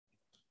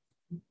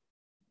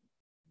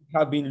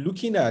have been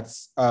looking at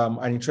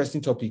an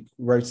interesting topic.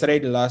 We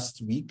started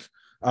last week.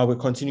 We're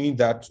continuing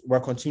that. We're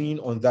continuing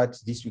on that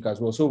this week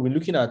as well. So we're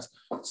looking at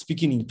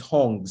speaking in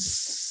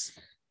tongues.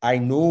 I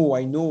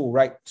know,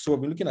 right? So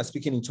we've been looking at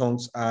speaking in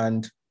tongues,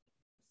 and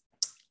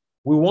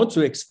we want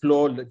to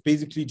explore,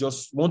 basically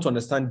just want to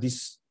understand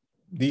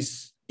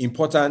this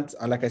important,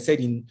 and like I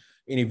said in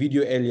a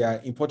video earlier,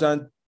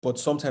 important but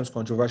sometimes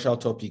controversial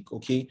topic,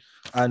 okay?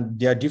 And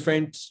there are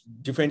different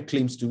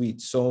claims to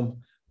it. Some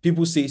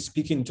people say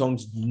speaking in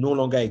tongues no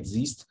longer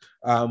exists.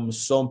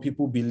 Some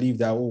people believe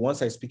that,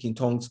 once I speak in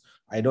tongues,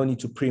 I don't need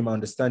to pray my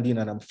understanding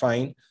and I'm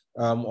fine.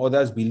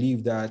 Others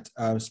believe that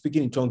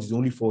speaking in tongues is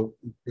only for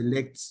a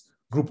select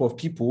group of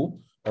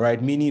people, all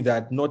right? Meaning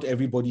that not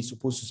everybody is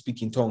supposed to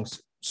speak in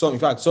tongues. In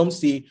fact, some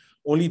say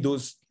only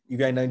those, if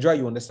you're in Nigeria,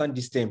 you understand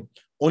this term,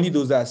 only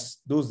those that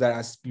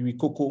are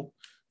spirikoko,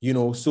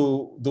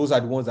 so those are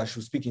the ones that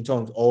should speak in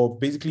tongues, or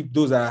basically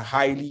those that are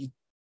highly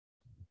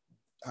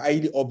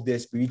up there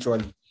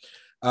spiritually.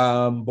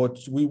 But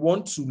we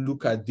want to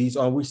look at this,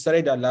 and we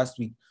started that last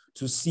week,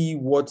 to see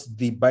what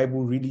the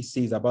Bible really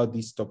says about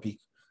this topic.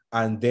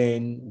 And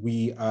then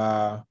we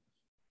are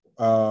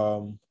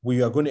going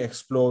to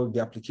explore the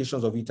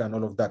applications of it and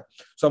all of that.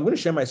 So I'm going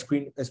to share my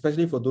screen,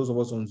 especially for those of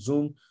us on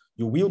Zoom.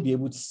 You will be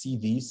able to see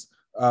this,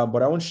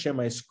 but I want to share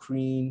my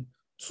screen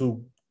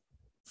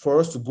for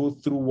us to go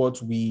through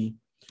what we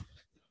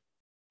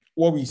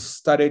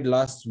started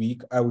last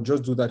week. I will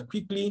just do that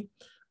quickly,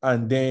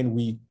 and then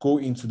we go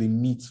into the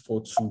meat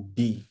for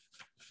today.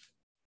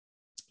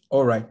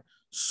 All right.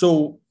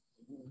 So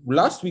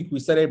last week we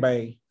started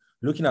by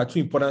looking at two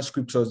important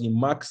scriptures in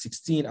Mark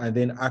 16 and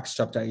then Acts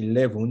chapter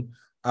 11,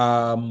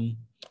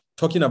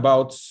 talking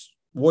about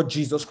what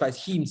Jesus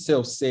Christ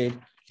himself said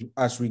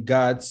as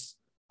regards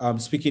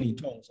speaking in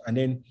tongues. And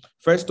then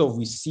first off,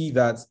 we see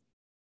that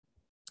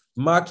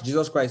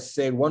Jesus Christ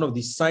said one of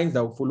the signs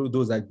that will follow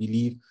those that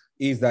believe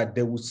is that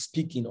they will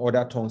speak in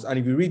other tongues. And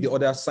if you read the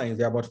other signs,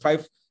 there are about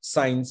 5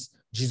 signs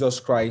Jesus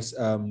Christ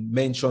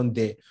mentioned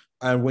there.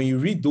 And when you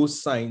read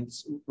those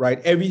signs, right,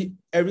 every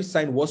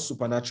sign was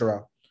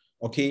supernatural,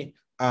 okay?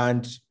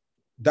 And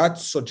that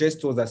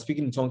suggests to us that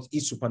speaking in tongues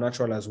is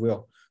supernatural as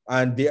well.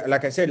 And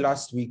like I said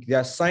last week, there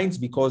are signs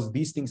because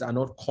these things are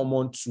not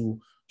common to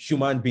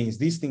human beings.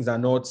 These things are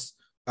not,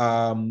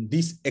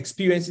 these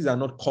experiences are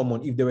not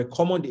common. If they were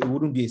common, it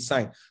wouldn't be a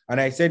sign.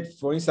 And I said,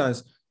 for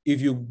instance,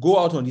 if you go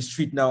out on the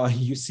street now and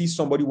you see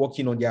somebody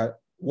walking on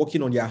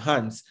their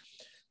hands,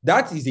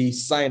 that is a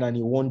sign and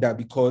a wonder,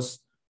 because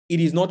it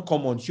is not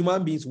common.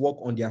 Human beings walk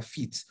on their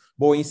feet,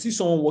 but when you see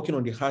someone walking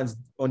on the hands,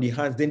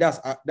 then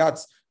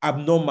that's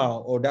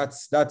abnormal, or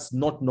that's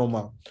not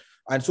normal.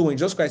 And so when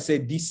Jesus Christ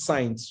said these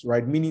signs,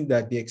 right, meaning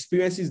that the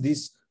experiences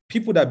these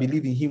people that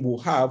believe in him will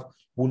have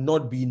will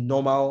not be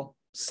normal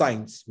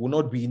signs, will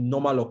not be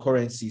normal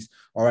occurrences,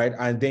 all right?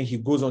 And then he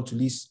goes on to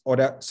list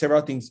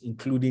several things,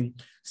 including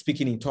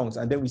speaking in tongues.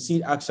 And then we see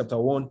in Acts chapter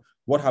 1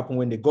 what happened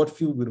when they got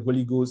filled with the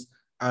Holy Ghost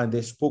and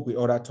they spoke with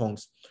other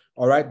tongues.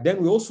 All right.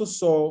 Then we also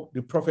saw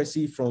the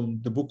prophecy from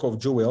the book of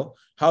Joel,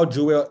 how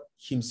Joel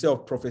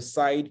himself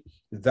prophesied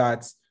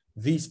that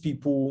these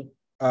people,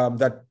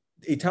 that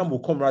a time will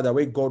come rather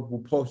where God will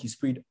pour his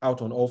spirit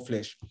out on all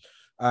flesh.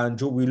 And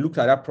we looked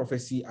at that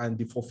prophecy and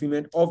the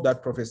fulfillment of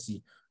that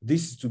prophecy.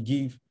 This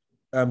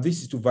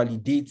is to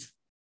validate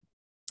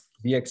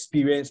the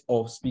experience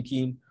of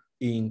speaking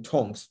in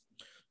tongues.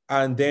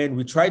 And then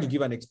we tried to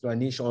give an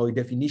explanation or a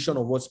definition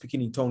of what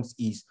speaking in tongues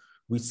is.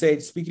 We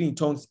said speaking in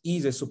tongues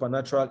is a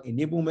supernatural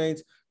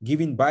enablement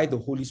given by the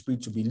Holy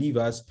Spirit to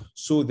believers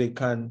so they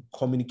can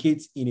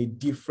communicate in a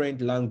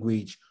different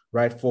language,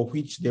 right, for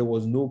which there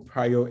was no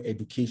prior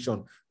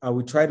education. And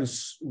we try to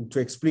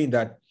explain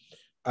that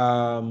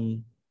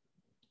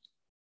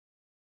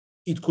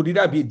it could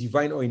either be a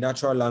divine or a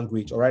natural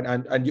language, all right?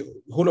 And the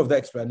whole of that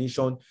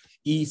explanation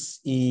is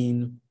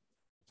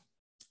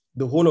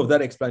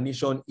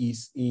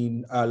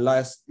in our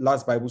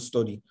last Bible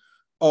study.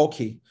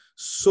 Okay,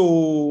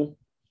 so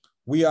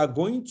we are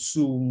going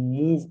to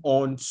move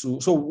on to,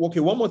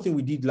 one more thing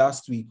we did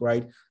last week,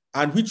 right?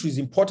 And which is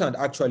important,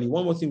 actually.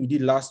 One more thing we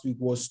did last week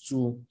was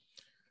to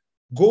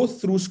go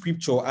through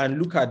scripture and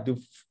look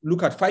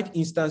at 5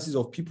 instances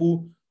of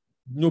people,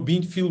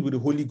 being filled with the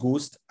Holy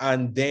Ghost,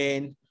 and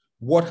then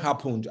what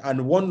happened.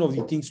 And one of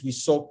the things we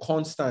saw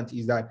constant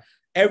is that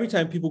every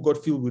time people got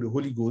filled with the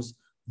Holy Ghost,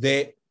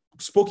 they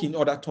spoke in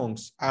other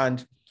tongues.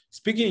 And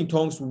speaking in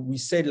tongues, we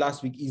said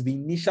last week, is the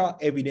initial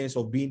evidence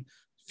of being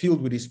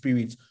filled with the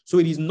Spirit. So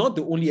it is not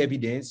the only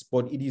evidence,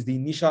 but it is the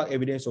initial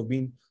evidence of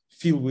being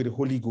filled with the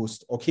Holy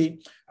Ghost, okay?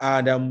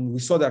 And we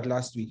saw that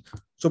last week.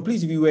 So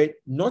please, if you were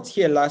not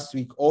here last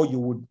week, or you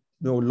would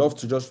love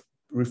to just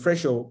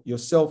refresh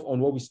yourself on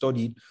what we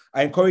studied,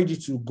 I encourage you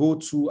to go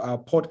to our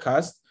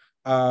podcast.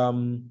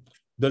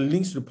 The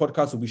links to the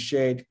podcast will be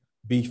shared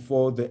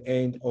before the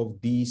end of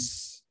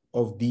this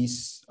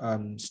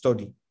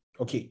study.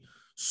 Okay,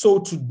 so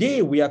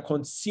today we are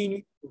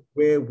continuing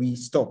where we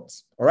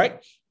stopped, all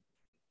right?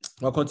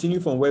 I'll continue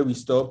from where we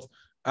stopped,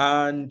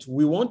 and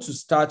we want to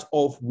start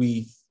off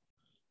with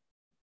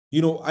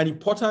an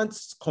important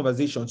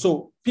conversation.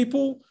 So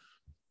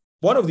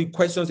one of the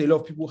questions a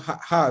lot of people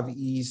have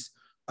is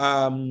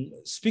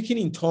speaking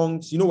in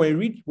tongues.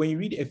 When you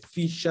read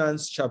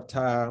Ephesians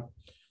chapter,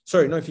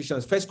 sorry, not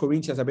Ephesians, 1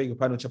 Corinthians, I beg your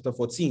pardon, chapter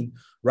 14,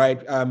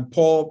 right?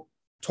 Paul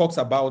talks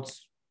about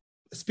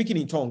speaking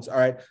in tongues, all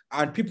right?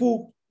 And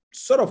people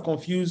sort of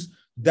confuse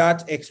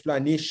that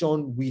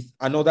explanation with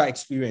another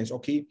experience,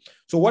 okay?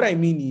 So what I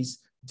mean is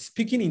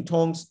speaking in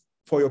tongues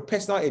for your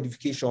personal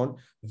edification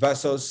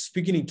versus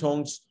speaking in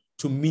tongues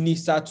to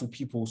minister to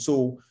people.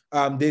 So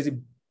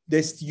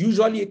there's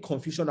usually a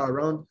confusion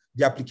around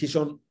the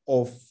application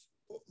of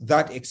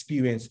that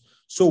experience.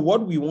 So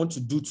what we want to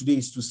do today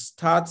is to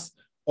start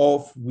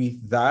off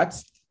with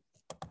that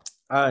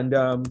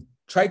and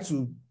try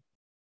to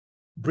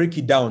break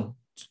it down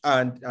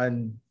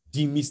and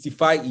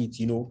demystify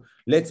it.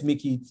 Let's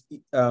make it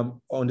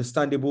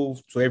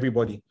understandable to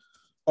everybody.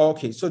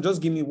 Okay, so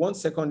just give me 1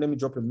 second. Let me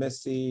drop a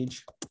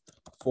message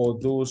for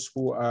those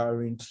who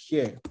aren't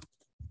here.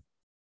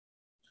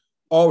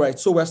 All right,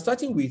 so we're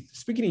starting with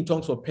speaking in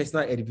tongues for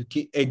personal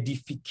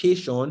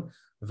edification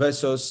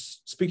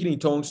versus speaking in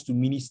tongues to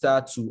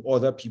minister to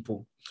other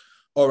people.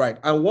 All right,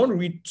 I want to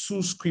read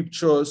 2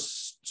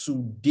 scriptures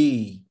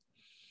today.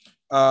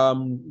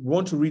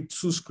 Want to read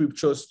 2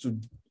 scriptures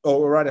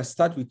or rather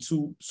start with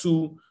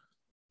two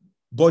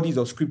bodies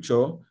of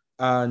scripture,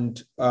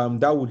 and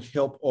that would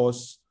help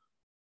us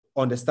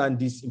understand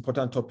this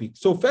important topic.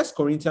 So 1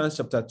 Corinthians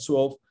chapter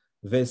 12,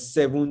 verse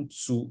 7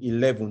 to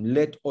 11.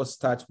 Let us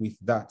start with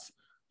that.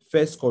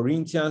 1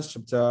 Corinthians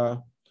chapter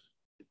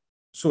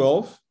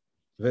 12,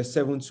 verse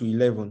 7 to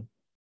 11.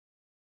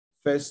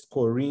 1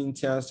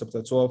 Corinthians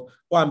chapter 12.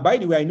 Oh, and by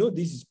the way, I know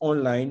this is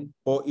online,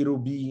 but it'll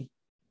be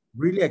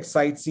really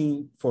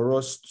exciting for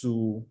us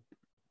to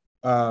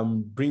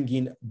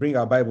bring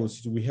our Bibles.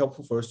 It will be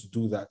helpful for us to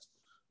do that.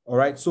 All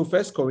right. So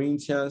 1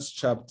 Corinthians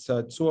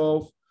chapter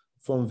 12,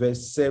 from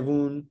verse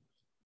 7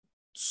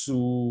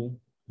 to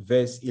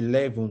verse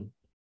 11.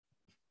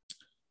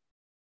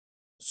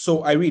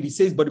 So I read, it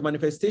says, but the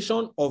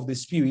manifestation of the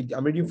Spirit,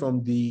 I'm reading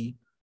from the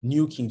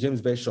New King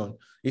James Version.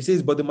 It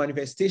says, but the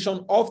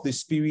manifestation of the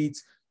Spirit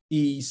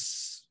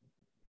is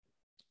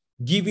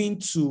given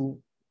to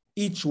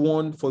each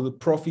one for the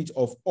profit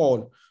of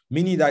all.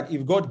 Meaning that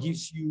if God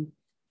gives you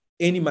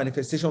any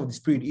manifestation of the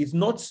Spirit, it's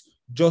not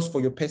just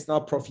for your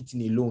personal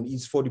profiting alone.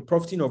 It's for the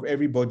profiting of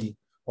everybody.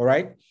 All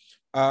right.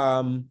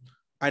 And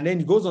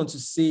then it goes on to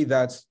say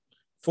that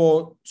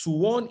for to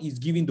one is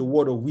giving the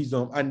word of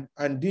wisdom,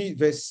 and the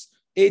verse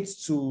 8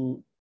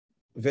 to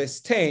verse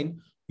 10,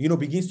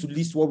 begins to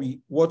list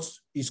what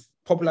is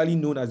popularly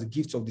known as the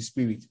gifts of the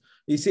Spirit.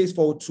 It says,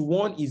 for to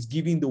one is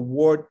giving the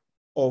word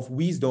of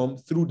wisdom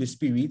through the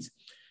Spirit.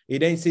 It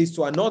then says,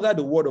 to another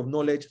the word of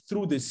knowledge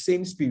through the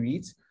same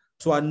Spirit,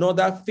 to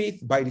another faith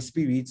by the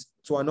Spirit,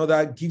 to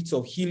another gifts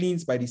of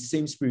healings by the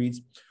same Spirit,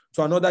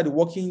 to another the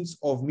workings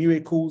of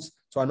miracles,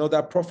 to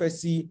another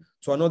prophecy,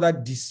 to another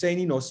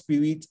discerning of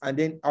spirit. And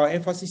then our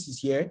emphasis is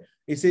here.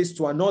 It says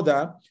to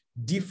another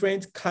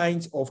different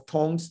kinds of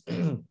tongues,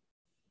 to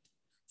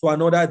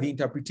another the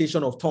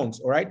interpretation of tongues.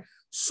 All right.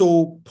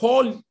 So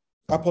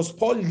Apostle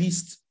Paul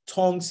lists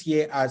tongues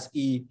here as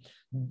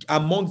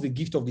among the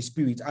gift of the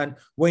Spirit. And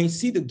when you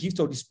see the gift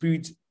of the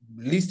Spirit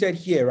listed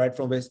here, right,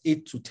 from verse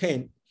 8 to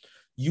 10,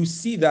 you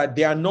see that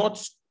they are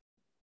not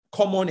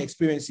common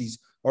experiences.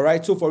 All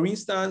right. So for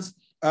instance,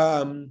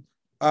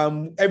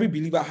 every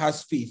believer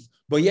has faith,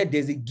 but yet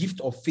there's a gift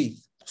of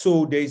faith.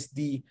 So there's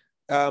the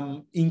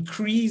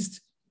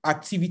increased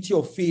activity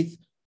of faith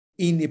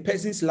in a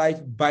person's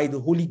life by the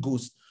Holy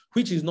Ghost,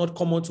 which is not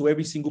common to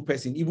every single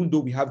person, even though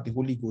we have the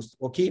Holy Ghost.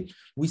 Okay.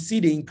 We see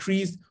the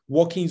increased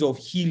workings of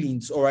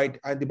healings. All right.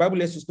 And the Bible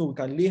lets us know we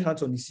can lay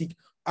hands on the sick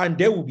and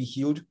they will be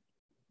healed.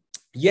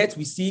 Yet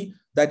we see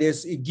that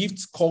there's a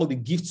gift called the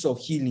gifts of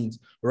healings,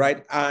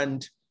 right?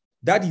 And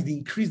that is the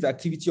increased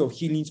activity of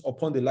healings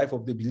upon the life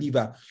of the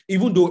believer.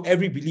 Even though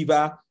every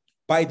believer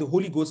by the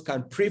Holy Ghost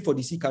can pray for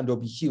the sick and they'll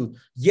be healed,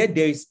 yet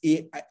there is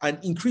an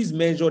increased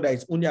measure that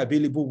is only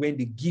available when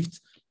the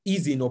gift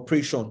is in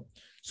operation.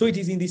 So it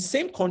is in the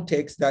same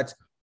context that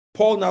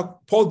Paul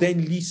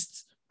then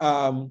lists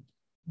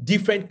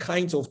different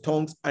kinds of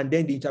tongues and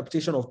then the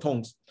interpretation of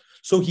tongues.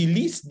 So he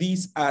lists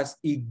these as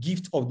a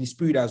gift of the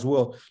Spirit as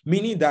well,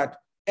 meaning that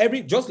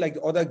just like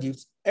the other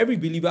gifts, every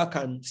believer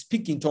can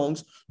speak in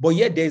tongues, but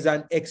yet there's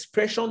an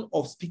expression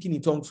of speaking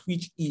in tongues,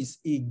 which is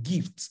a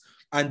gift.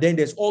 And then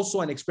there's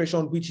also an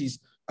expression, which is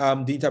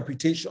the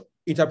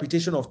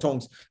interpretation of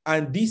tongues.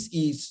 And this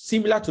is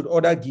similar to the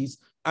other gifts,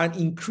 an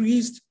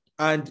increased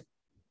and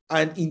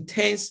an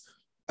intense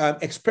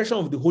expression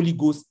of the Holy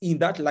Ghost in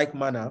that like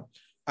manner.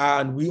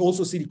 And we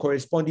also see the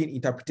corresponding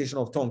interpretation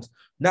of tongues.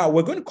 Now,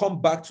 we're going to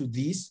come back to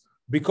this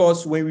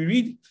because when we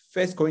read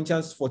 1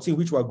 Corinthians 14,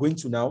 which we're going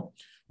to now,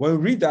 when we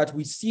read that,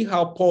 we see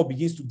how Paul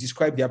begins to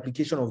describe the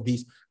application of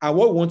this. And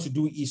what we want to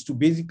do is to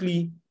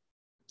basically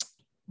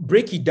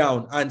break it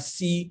down and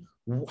see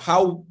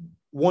how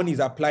one is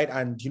applied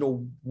and,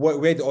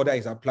 where the other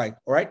is applied.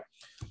 All right.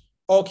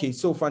 Okay.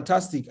 So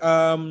fantastic.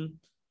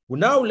 Well,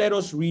 now let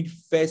us read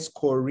 1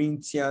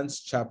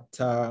 Corinthians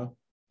chapter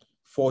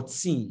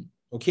 14.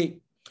 Okay.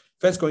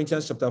 1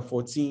 Corinthians chapter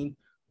 14.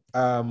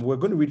 We're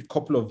going to read a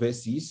couple of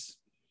verses.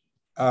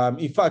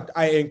 In fact,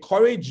 I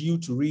encourage you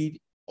to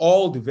read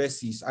all the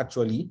verses,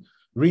 actually.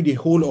 Read the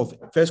whole of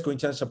 1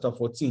 Corinthians chapter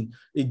 14.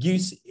 It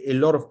gives a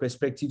lot of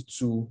perspective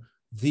to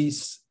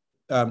this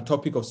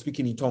topic of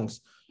speaking in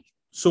tongues.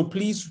 So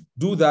please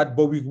do that,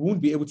 but we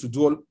won't be able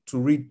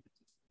to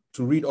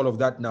read all of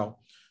that now.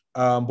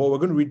 But we're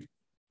going to read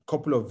a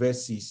couple of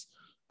verses.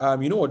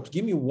 You know what?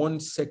 Give me 1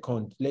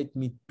 second. Let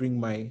me bring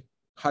my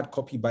hard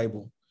copy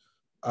Bible.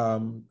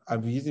 I'm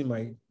using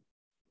my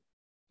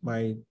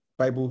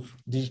Bible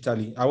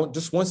digitally. I want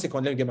just 1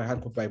 second. Let me get my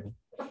hard copy Bible.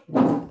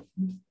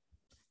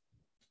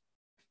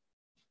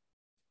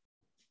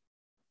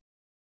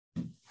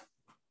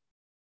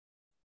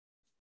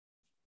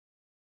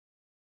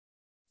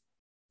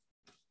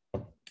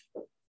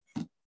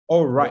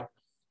 All right.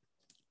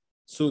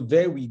 So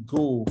there we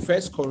go.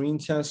 1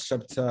 Corinthians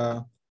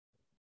chapter.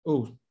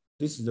 Oh,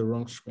 this is the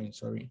wrong screen.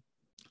 Sorry.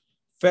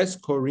 1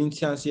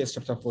 Corinthians, yes,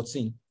 chapter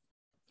 14.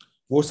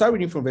 We'll start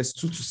reading from verse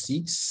 2 to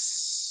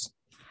 6.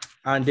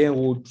 And then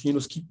we'll,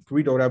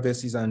 read other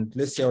verses and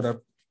let's see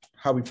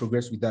how we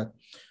progress with that.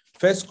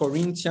 1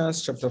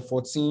 Corinthians chapter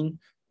 14,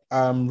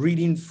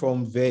 reading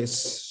from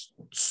verse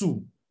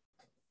 2.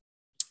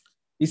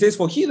 It says,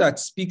 "For he that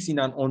speaks in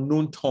an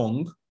unknown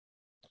tongue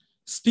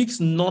speaks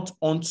not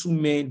unto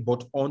men,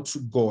 but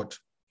unto God.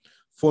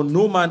 For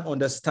no man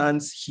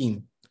understands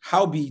him.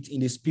 Howbeit in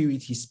the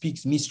spirit he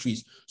speaks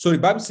mysteries." So the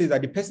Bible says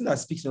that the person that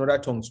speaks in other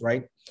tongues,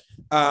 right?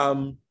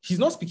 He's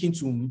not speaking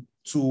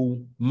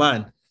to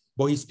man,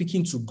 but he's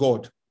speaking to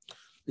God.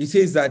 It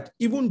says that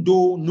even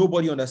though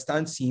nobody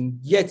understands him,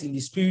 yet in the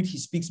spirit he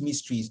speaks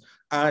mysteries.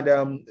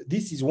 And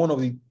this is one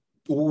of the,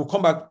 we'll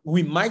come back,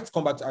 we might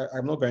come back to,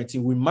 I'm not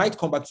guaranteeing, we might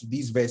come back to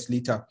this verse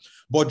later,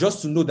 but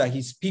just to know that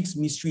he speaks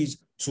mysteries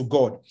to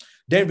God.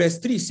 Then verse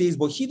 3 says,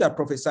 "But he that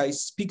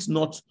prophesies speaks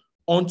not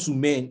unto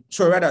men."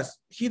 So rather,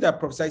 he that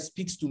prophesies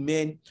speaks to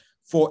men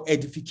for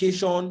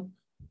edification,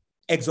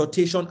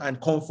 exhortation,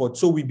 and comfort.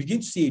 So we begin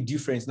to see a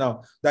difference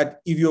now,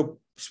 that if you're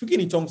speaking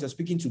in tongues, you're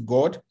speaking to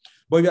God.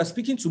 But if you are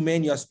speaking to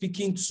men, you are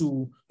speaking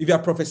to, if you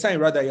are prophesying,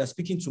 rather, you are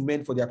speaking to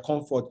men for their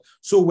comfort.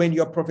 So when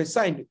you're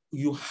prophesying,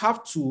 you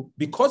have to,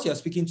 because you're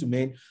speaking to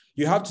men,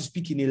 you have to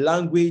speak in a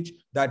language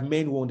that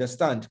men will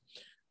understand.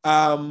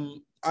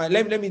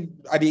 Let me,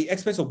 at the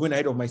expense of going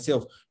ahead of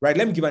myself, right?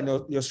 Let me give an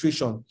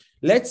illustration.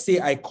 Let's say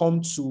I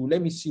come to, let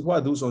me see, who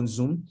are those on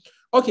Zoom?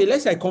 Okay,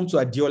 let's say I come to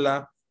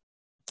Adiola,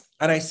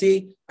 and I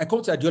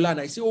come to Adiola and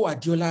I say, "Oh,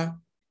 Adiola,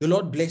 the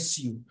Lord bless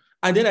you."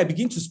 And then I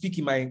begin to speak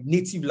in my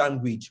native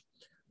language.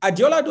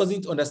 Adiola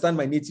doesn't understand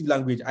my native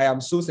language. I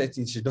am so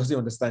certain she doesn't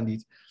understand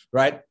it,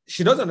 right?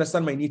 She doesn't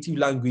understand my native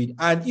language.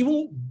 And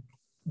even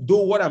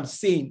though what I'm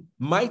saying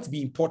might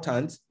be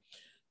important,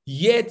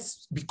 yet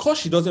because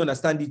she doesn't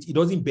understand it, it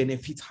doesn't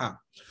benefit her.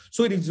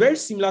 So it is very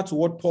similar to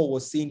what Paul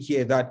was saying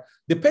here, that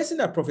the person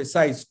that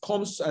prophesies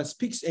comes and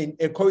speaks in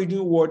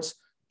encouraging words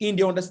in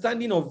the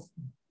understanding of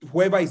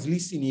whoever is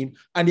listening,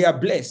 and they are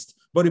blessed.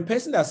 But the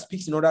person that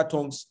speaks in other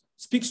tongues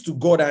speaks to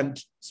God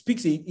and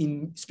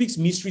speaks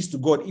mysteries to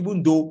God,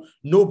 even though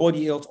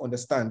nobody else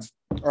understands.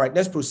 All right,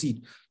 let's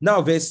proceed.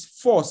 Now, verse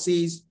 4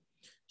 says,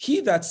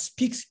 "He that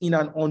speaks in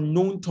an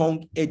unknown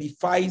tongue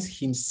edifies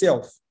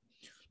himself,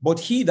 but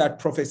he that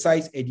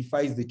prophesies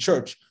edifies the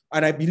church."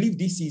 And I believe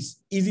this is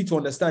easy to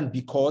understand,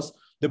 because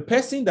the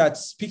person that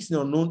speaks in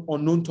an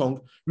unknown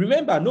tongue,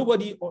 remember,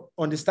 nobody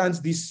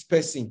understands this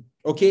person,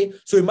 okay?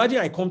 So imagine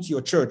I come to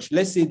your church.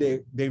 Let's say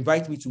they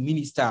invite me to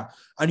minister,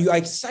 and you are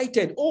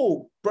excited.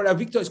 "Oh, Brother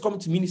Victor is coming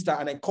to minister,"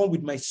 and I come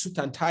with my suit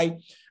and tie.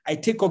 I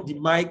take up the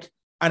mic,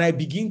 and I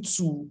begin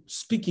to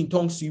speak in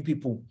tongues to you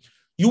people.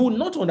 You will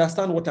not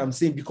understand what I'm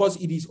saying, because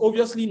it is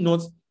obviously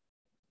not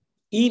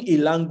in a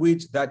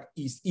language that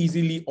is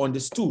easily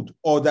understood,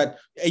 or that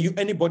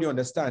anybody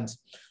understands.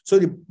 So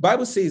the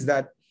Bible says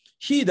that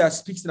he that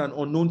speaks in an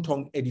unknown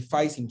tongue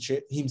edifies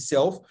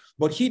himself,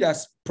 but he that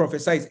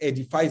prophesies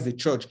edifies the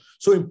church.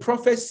 So in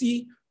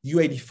prophecy,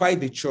 you edify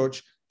the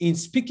church. In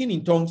speaking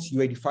in tongues,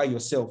 you edify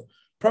yourself.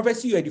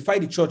 Prophecy, you edify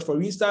the church.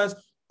 For instance,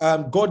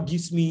 God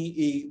gives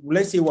me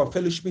let's say we're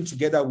fellowshipping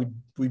together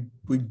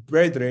with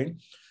brethren,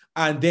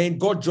 and then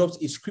God drops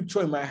a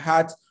scripture in my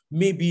heart,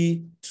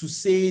 maybe to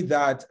say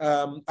that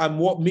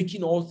I'm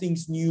making all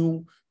things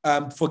new,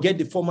 forget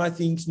the former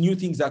things, new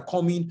things are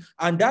coming.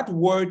 And that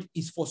word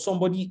is for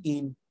somebody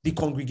in the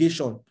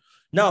congregation.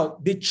 Now,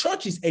 the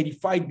church is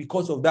edified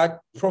because of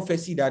that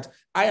prophecy that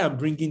I am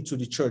bringing to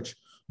the church.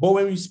 But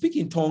when we speak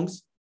in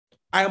tongues,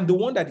 I am the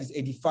one that is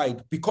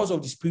edified because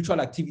of the spiritual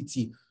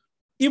activity.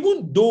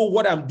 Even though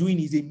what I'm doing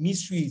is a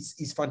mystery,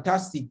 is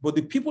fantastic, but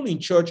the people in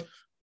church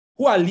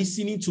who are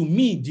listening to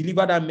me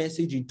deliver that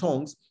message in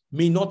tongues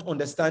may not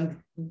understand,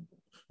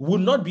 will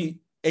not be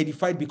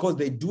edified, because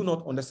they do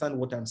not understand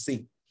what I'm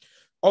saying.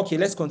 Okay,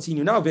 let's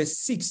continue. Now, verse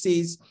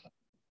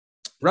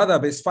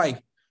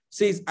 5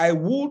 says, "I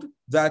would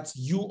that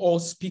you all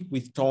speak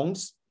with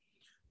tongues,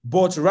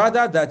 but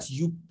rather that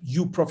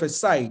you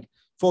prophesied.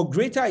 For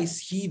greater is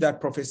he that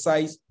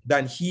prophesies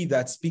than he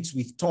that speaks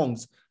with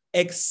tongues,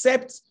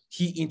 except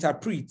he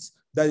interprets,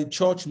 that the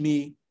church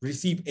may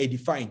receive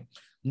edifying.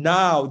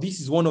 Now, this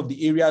is one of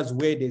the areas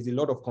where there's a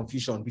lot of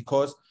confusion,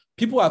 because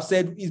people have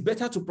said it's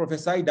better to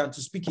prophesy than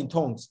to speak in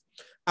tongues,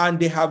 and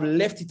they have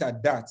left it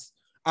at that.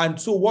 And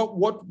so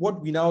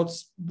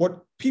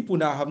what people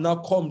now have now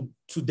come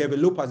to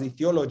develop as a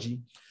theology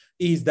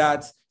is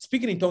that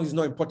speaking in tongues is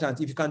not important.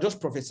 If you can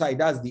just prophesy,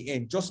 that's the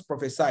end. Just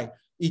prophesy.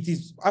 It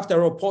is,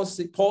 after all, Paul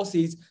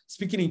says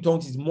speaking in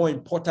tongues is more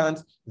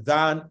important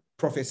than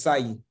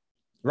prophesying,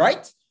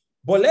 right?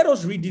 But let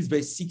us read this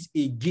verse 6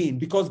 again,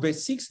 because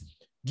verse 6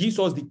 gives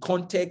us the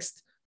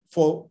context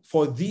for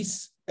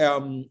this,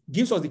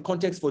 gives us the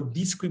context for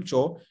this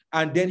scripture,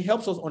 and then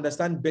helps us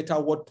understand better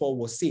what Paul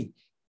was saying.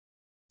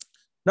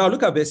 Now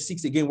look at verse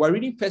 6 again. We're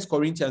reading 1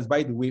 Corinthians,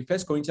 by the way, 1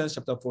 Corinthians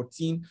chapter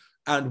 14,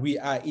 and we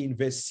are in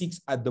verse 6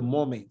 at the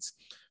moment.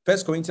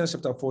 1 Corinthians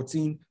chapter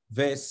 14,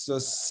 verse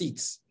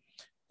 6.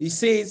 It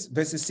says,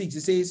 verse 6,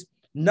 it says,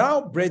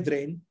 now,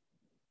 brethren,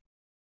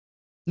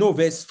 no,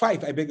 verse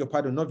 5, I beg your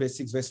pardon, not verse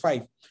 6, verse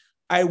 5.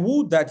 I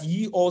would that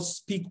ye all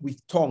speak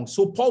with tongues.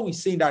 So Paul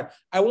is saying that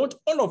I want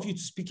all of you to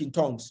speak in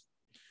tongues.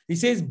 He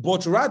says,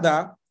 but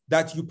rather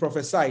that you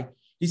prophesy.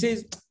 He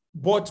says,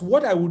 but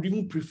what I would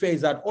even prefer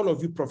is that all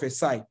of you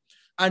prophesy.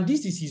 And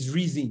this is his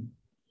reason.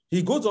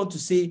 He goes on to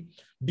say,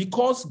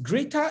 because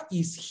greater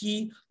is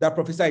he that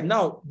prophesied.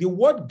 Now, the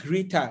word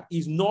greater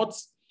is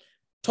not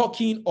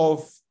talking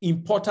of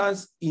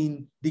importance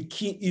in the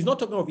king. He's not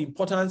talking of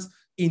importance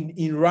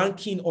in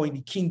ranking or in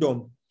the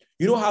kingdom.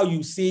 You know how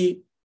you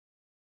say,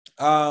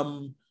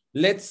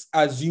 let's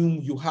assume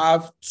you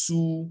have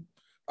two,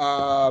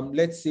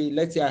 let's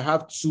say I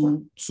have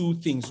two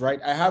things, right?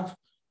 I have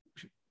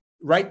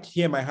right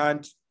here in my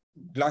hand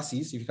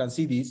glasses, if you can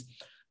see this,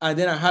 and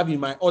then I have in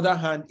my other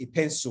hand a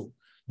pencil.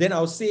 Then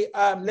I'll say,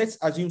 let's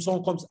assume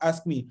someone comes to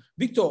ask me,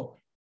 Victor,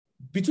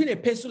 between a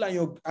pencil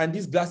and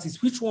these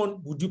glasses, which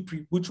one would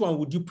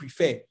you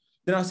prefer?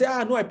 Then I'll say,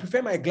 no, I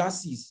prefer my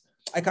glasses.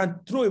 I can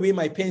throw away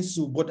my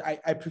pencil, but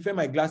I prefer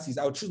my glasses.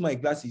 I'll choose my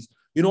glasses.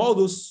 You know, all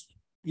those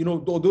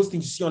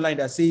things you see online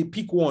that say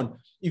pick one.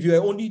 If you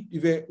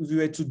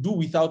were to do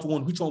without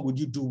one, which one would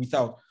you do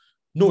without?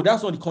 No,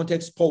 that's not the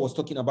context Paul was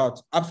talking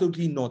about.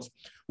 Absolutely not.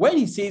 When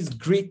he says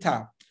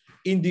greater,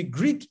 in the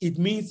Greek, it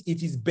means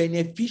it is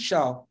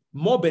beneficial,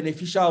 more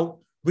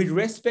beneficial with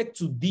respect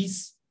to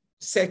this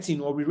setting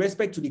or with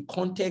respect to the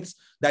context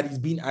that is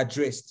being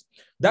addressed.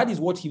 That is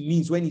what he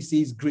means when he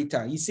says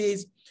greater. He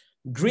says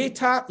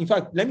greater. In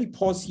fact, let me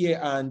pause here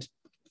and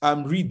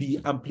read the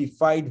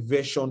amplified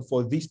version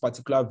for this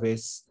particular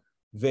verse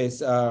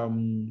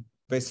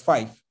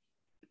 5.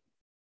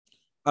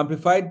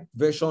 Amplified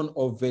version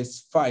of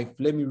verse 5.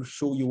 Let me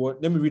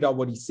read out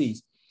what he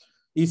says.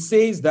 It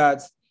says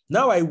that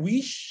now I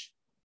wish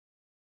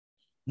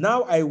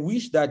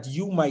that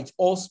you might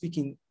all speak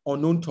in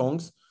unknown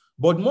tongues,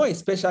 but more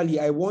especially,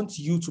 I want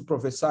you to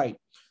prophesy,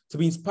 to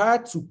be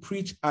inspired to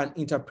preach and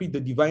interpret the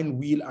divine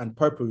will and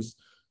purpose.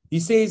 He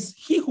says,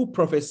 he who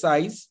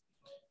prophesies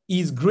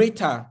is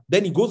greater.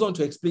 Then he goes on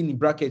to explain in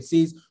brackets,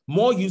 says,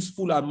 more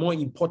useful and more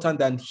important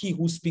than he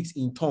who speaks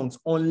in tongues,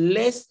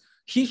 unless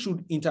he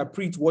should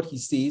interpret what he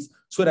says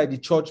so that the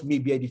church may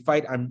be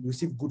edified and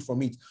receive good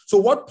from it. So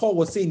what Paul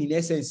was saying in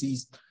essence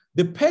is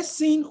the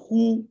person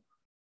who...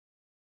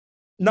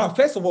 Now,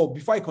 first of all,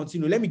 before I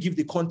continue, let me give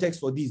the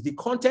context for this. The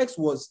context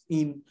was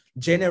in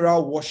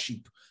general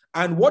worship.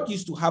 And what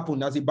used to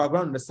happen as a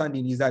background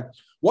understanding is that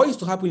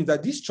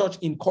this church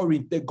in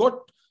Corinth, they got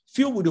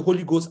filled with the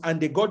Holy Ghost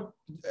and they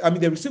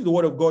received the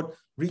word of God,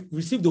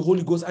 received the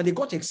Holy Ghost, and they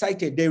got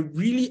excited. They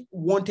really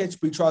wanted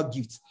spiritual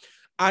gifts.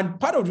 And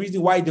part of the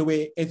reason why they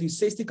were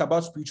enthusiastic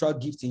about spiritual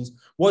giftings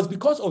was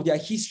because of their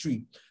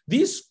history.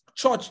 This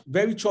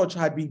very church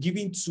had been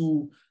given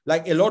to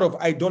like a lot of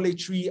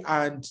idolatry,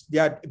 and they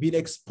had been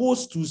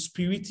exposed to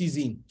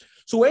spiritism.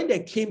 So when they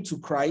came to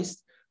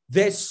Christ,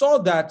 they saw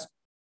that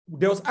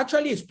there was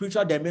actually a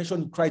spiritual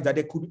dimension in Christ that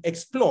they could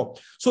explore.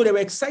 So they were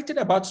excited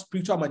about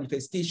spiritual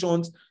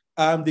manifestations,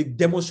 the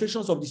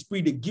demonstrations of the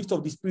Spirit, the gifts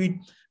of the Spirit.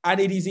 And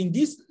it is in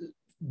this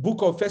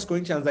book of 1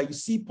 Corinthians that you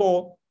see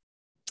Paul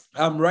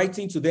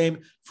writing to them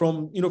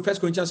from 1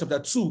 Corinthians chapter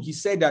 2. He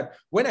said that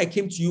when I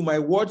came to you, my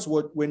words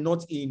were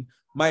not in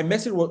my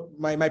message,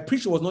 my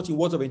preaching was not in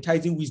words of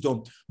enticing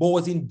wisdom, but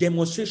was in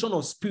demonstration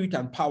of spirit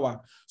and power.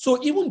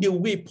 So even the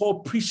way Paul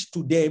preached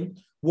to them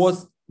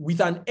was with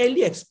an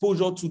early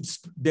exposure to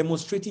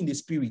demonstrating the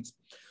Spirit.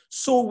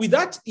 So with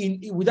that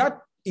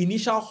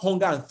initial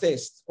hunger and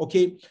thirst,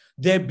 okay,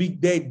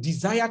 they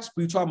desired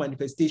spiritual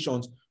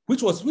manifestations,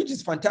 which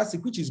is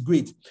fantastic, which is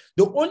great.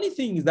 The only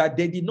thing is that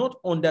they did not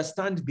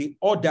understand the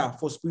order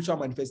for spiritual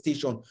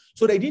manifestation.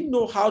 So they didn't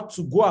know how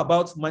to go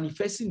about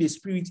manifesting the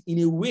Spirit in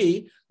a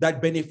way that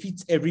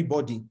benefits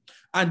everybody.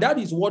 And that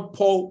is what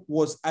Paul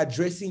was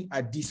addressing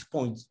at this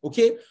point.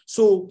 Okay,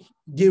 so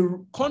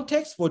the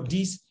context for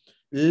this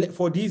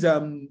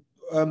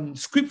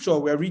scripture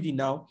we're reading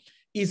now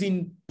is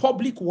in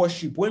public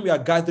worship when we are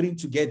gathering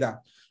together.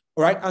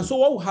 All right. And so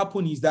what will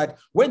happen is that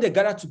when they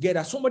gather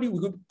together, somebody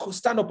will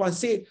stand up and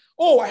say,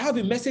 oh, I have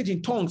a message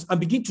in tongues, and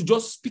begin to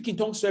just speak in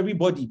tongues to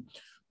everybody.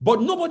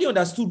 But nobody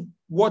understood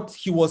what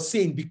he was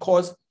saying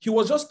because he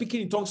was just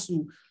speaking in tongues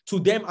to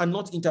them and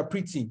not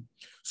interpreting.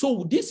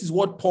 So this is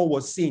what Paul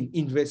was saying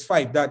in verse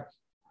 5, that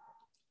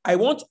I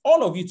want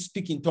all of you to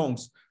speak in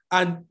tongues.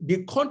 And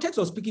the context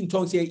of speaking in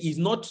tongues here is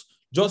not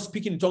just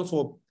speaking in tongues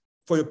for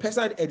your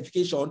personal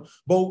edification,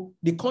 but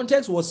the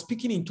context was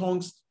speaking in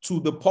tongues to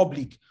the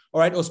public,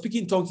 all right, or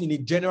speaking in tongues in a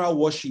general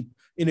worship,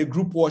 in a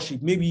group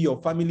worship, maybe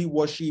your family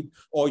worship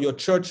or your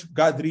church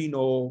gathering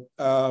or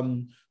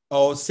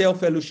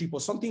self-fellowship or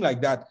something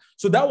like that.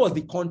 So that was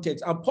the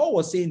context. And Paul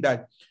was saying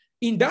that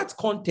in that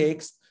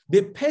context,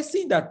 the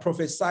person that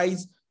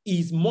prophesies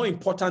is more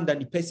important than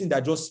the person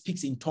that just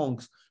speaks in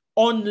tongues,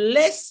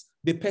 unless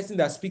the person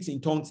that speaks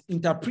in tongues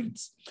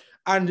interprets.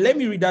 And let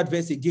me read that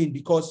verse again,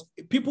 because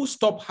people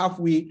stop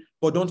halfway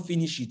but don't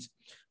finish it.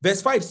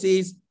 Verse 5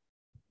 says,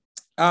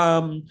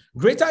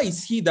 greater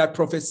is he that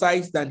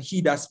prophesies than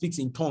he that speaks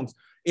in tongues.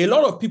 A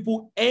lot of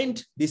people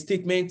end the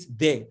statement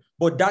there,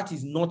 but that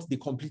is not the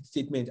complete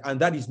statement, and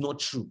that is not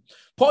true.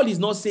 Paul is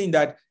not saying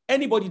that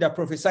anybody that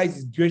prophesies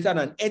is greater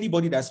than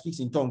anybody that speaks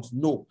in tongues.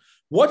 No.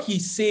 What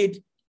he's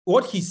saying,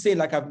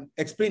 like I've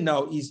explained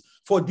now, is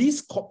for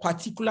this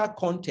particular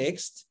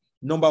context,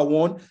 number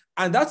one,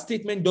 and that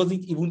statement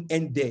doesn't even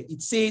end there.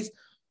 It says,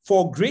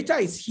 for greater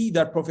is he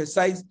that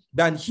prophesies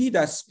than he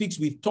that speaks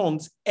with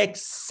tongues,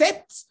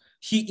 except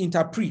he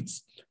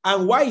interprets.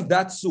 And why is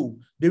that so?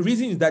 The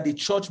reason is that the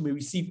church may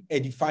receive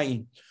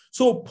edifying.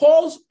 So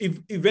Paul's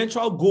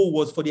eventual goal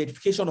was for the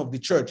edification of the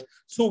church.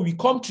 So we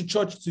come to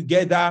church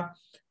together,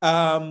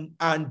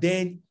 and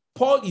then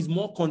Paul is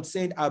more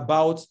concerned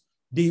about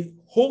the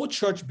whole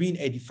church being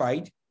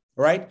edified,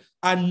 right?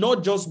 And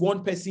not just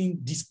one person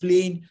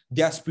displaying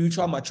their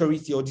spiritual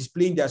maturity or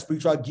displaying their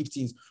spiritual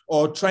giftings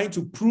or trying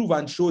to prove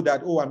and show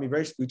that, oh, I'm a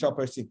very spiritual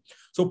person.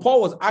 So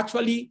Paul was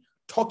actually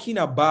talking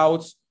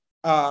about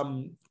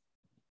was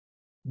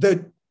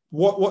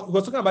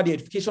talking about the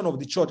edification of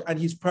the church, and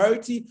his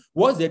priority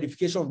was the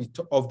edification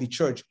of the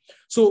church.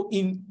 So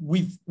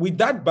with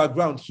that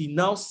background, he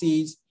now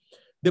says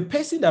the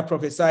person that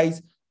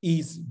prophesies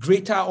is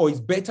greater or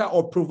is better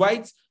or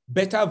provides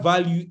better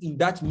value in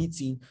that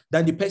meeting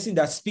than the person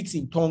that speaks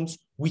in tongues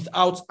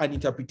without an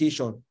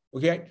interpretation.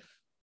 Okay.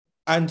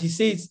 And he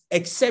says,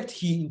 except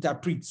he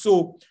interprets.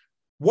 So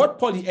what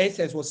Paul in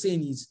essence was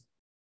saying is,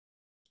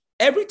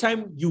 every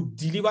time you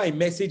deliver a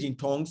message in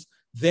tongues,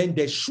 then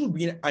there should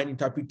be an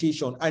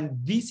interpretation. And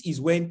this is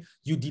when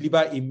you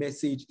deliver a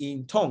message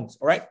in tongues.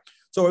 All right.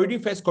 So we're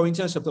reading 1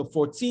 Corinthians chapter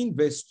 14,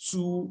 verse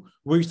 2.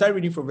 We start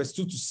reading from verse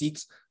 2 to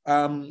 6.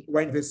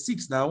 We're in verse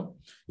 6 now.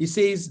 It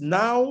says,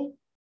 Now,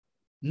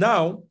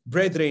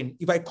 brethren,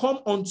 if I come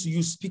unto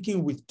you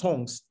speaking with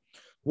tongues,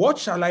 what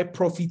shall I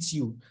profit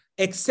you,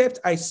 except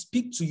I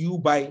speak to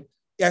you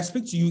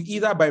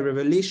either by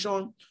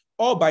revelation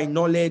or by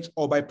knowledge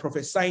or by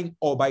prophesying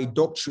or by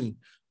doctrine.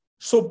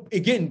 So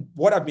again,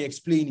 what I've been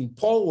explaining,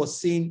 Paul is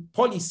saying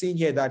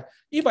here that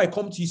if I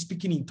come to you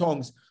speaking in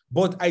tongues,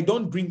 but I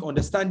don't bring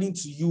understanding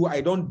to you,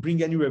 I don't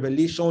bring any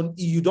revelation,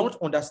 you don't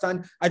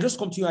understand, I just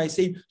come to you and I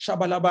say,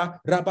 shabalaba,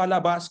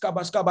 rabalaba,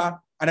 skaba, skaba,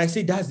 and I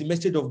say, that's the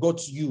message of God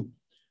to you.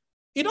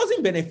 It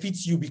doesn't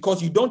benefit you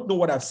because you don't know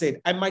what I've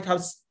said. I might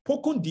have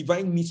spoken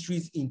divine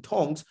mysteries in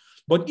tongues,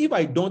 but if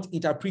I don't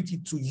interpret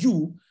it to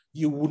you,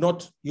 it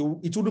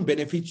wouldn't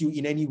benefit you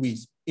in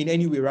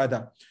any way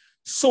rather.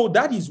 So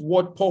that is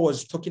what Paul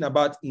was talking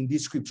about in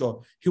this scripture.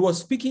 He was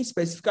speaking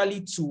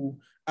specifically to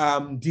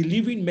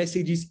delivering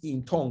messages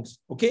in tongues.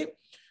 Okay.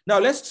 Now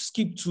let's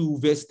skip to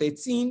verse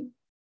 13.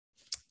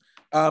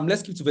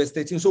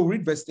 So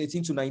read verse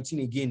 13 to 19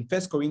 again.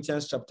 1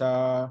 Corinthians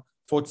chapter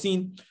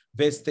 14,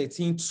 verse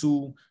 13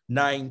 to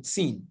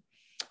 19.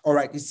 All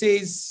right. It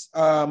says,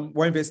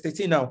 we're in verse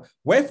 13 now.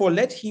 Wherefore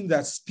let him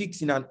that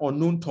speaks in an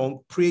unknown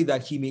tongue pray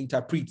that he may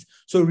interpret.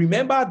 So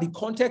remember, the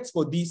context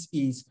for this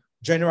is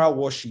general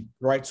worship,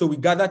 right? So we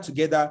gather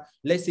together,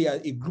 let's say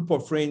a group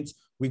of friends,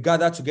 we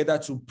gather together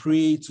to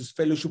pray, to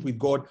fellowship with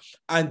God,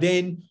 and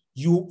then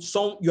you're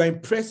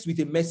impressed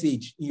with a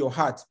message in your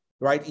heart,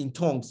 right, in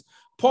tongues.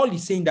 Paul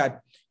is saying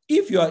that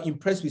if you are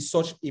impressed with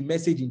such a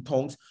message in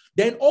tongues,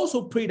 then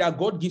also pray that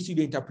God gives you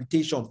the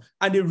interpretation.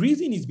 And the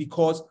reason is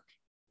because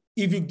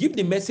if you give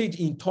the message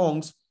in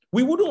tongues,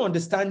 we wouldn't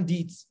understand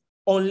it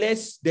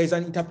unless there's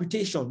an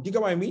interpretation. Do you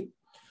get what I mean?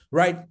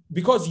 Right?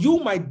 Because you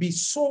might be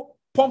so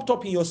pumped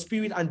up in your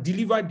spirit and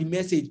deliver the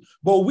message,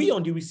 but we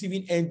on the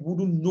receiving end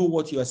wouldn't know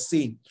what you are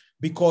saying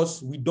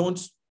because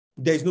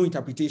there's no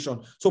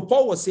interpretation. So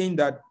Paul was saying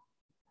that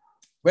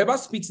whoever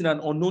speaks in an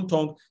unknown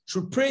tongue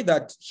should pray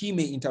that he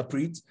may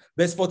interpret.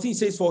 Verse 14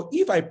 says, for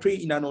if I pray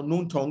in an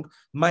unknown tongue,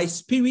 my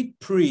spirit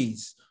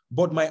prays,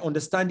 but my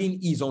understanding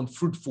is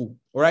unfruitful.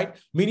 All right.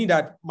 Meaning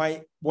that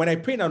when I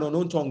pray in an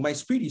unknown tongue, my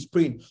spirit is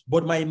praying,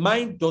 but my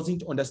mind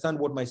doesn't understand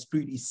what my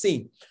spirit is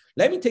saying.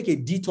 Let me take a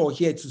detour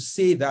here to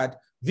say that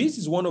this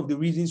is one of the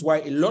reasons why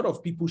a lot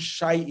of people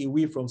shy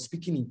away from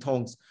speaking in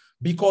tongues,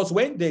 because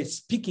when they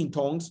speak in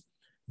tongues,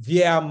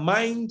 their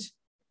mind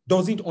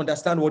doesn't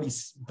understand what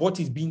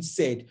is being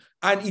said.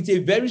 And it's a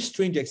very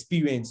strange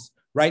experience,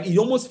 right? It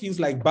almost feels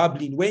like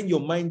babbling when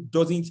your mind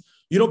doesn't,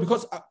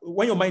 because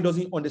when your mind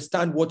doesn't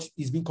understand what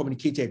is being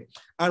communicated.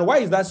 And why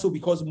is that so?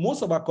 Because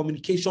most of our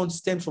communication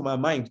stems from our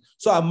mind.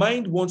 So our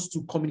mind wants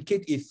to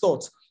communicate a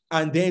thought,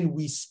 and then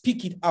we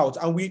speak it out,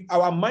 and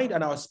our mind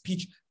and our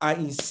speech are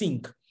in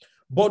sync.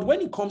 But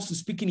when it comes to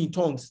speaking in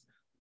tongues,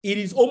 it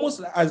is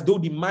almost as though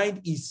the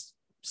mind is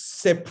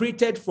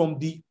separated from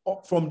the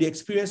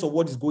experience of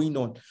what is going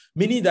on,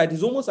 meaning that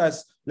it's almost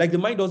as like the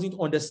mind doesn't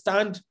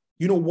understand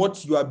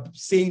what you are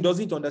saying,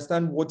 doesn't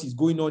understand what is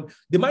going on.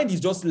 The mind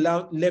is just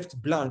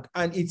left blank,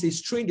 and it's a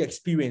strange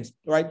experience,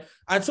 right?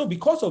 And so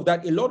because of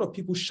that, a lot of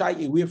people shy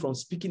away from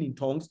speaking in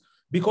tongues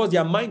because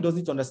their mind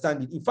doesn't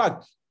understand it. In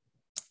fact,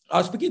 I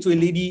was speaking to a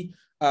lady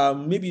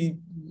maybe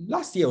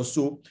last year or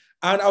so,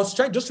 and I was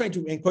just trying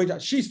to encourage her.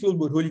 She's filled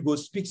with Holy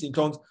Ghost, speaks in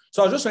tongues.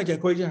 So I was just trying to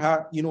encourage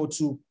her,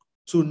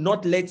 to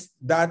not let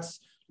that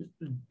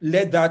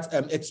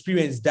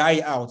experience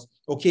die out.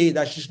 Okay,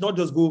 that she should not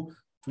just go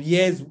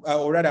years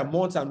or rather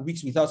months and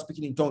weeks without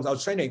speaking in tongues. I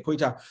was trying to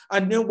encourage her.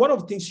 And then one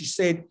of the things she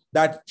said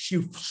that she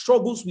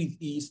struggles with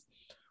is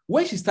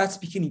when she starts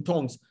speaking in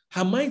tongues,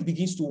 her mind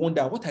begins to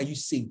wonder, what are you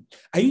saying?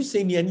 Are you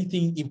saying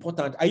anything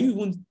important? Are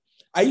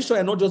you sure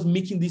you're not just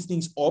making these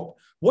things up?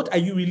 What are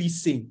you really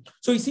saying?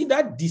 So you see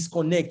that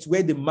disconnect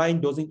where the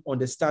mind doesn't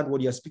understand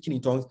what you're speaking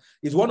in tongues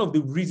is one of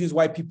the reasons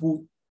why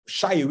people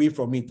shy away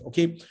from it.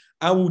 Okay.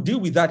 I will deal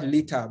with that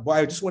later, but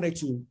I just wanted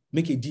to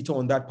make a detour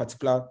on that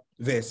particular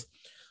verse.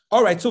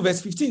 All right, so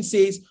verse 15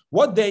 says,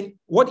 what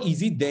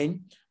is it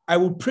then? I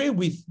will pray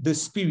with the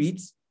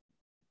Spirit,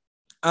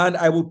 and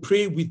I will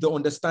pray with the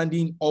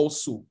understanding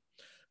also.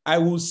 I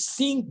will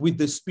sing with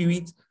the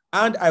Spirit,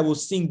 and I will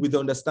sing with the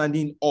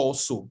understanding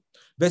also.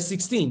 Verse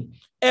 16,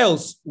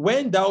 else,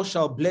 when thou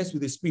shalt bless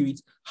with the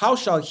Spirit, how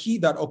shall he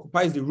that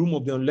occupies the room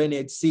of the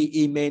unlearned say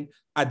amen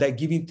at thy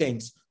giving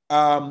thanks?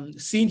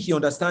 Seeing he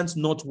understands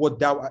not what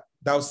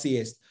thou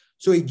sayest.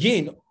 So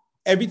again,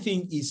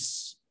 everything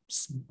is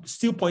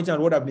still pointing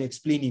at what I've been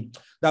explaining,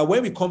 that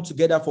when we come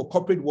together for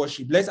corporate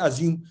worship, let's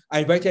assume I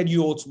invited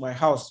you all to my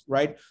house,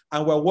 right?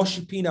 And we're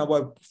worshiping and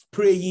we're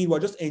praying,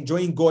 we're just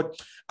enjoying God.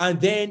 And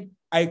then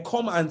I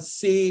come and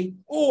say,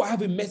 oh, I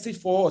have a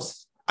message for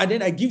us. And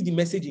then I give the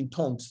message in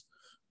tongues.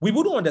 We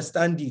wouldn't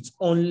understand it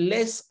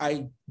unless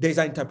there's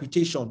an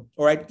interpretation,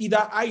 all right?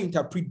 Either I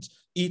interpret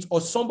it or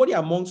somebody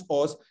amongst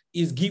us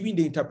is giving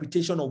the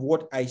interpretation of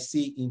what I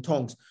say in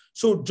tongues.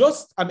 So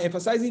I'm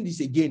emphasizing this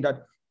again,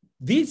 that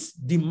this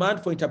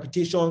demand for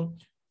interpretation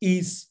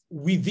is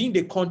within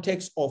the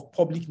context of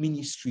public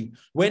ministry.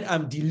 When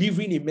I'm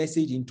delivering a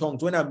message in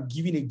tongues, when I'm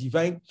giving a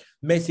divine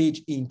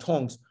message in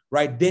tongues,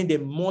 right, then there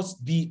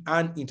must be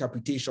an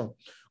interpretation.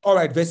 All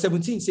right, verse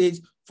 17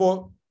 says,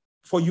 for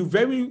you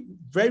very,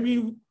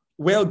 very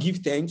well give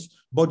thanks,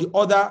 but the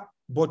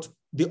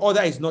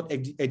other is not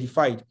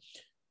edified.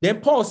 Then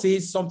Paul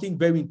says something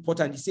very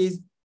important. He says,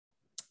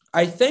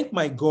 I thank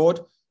my God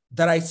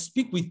that I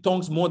speak with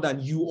tongues more than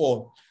you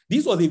all.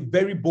 This was a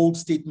very bold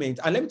statement.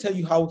 And let me tell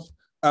you how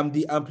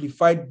the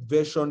Amplified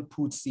Version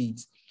puts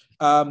it.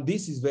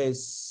 This is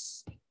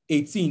verse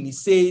 18. It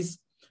says,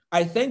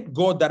 I thank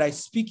God that I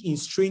speak in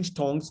strange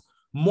tongues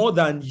more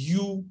than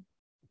you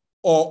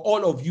or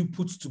all of you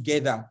put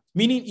together.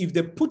 Meaning, if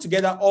they put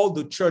together all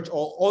the church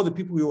or all the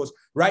people he was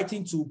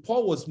writing to,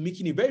 Paul was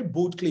making a very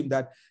bold claim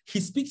that he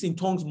speaks in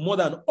tongues more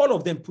than all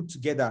of them put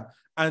together.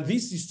 And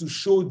this is to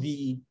show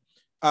the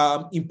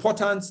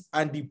importance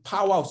and the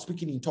power of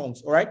speaking in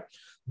tongues. All right.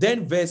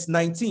 Then verse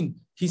 19,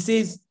 he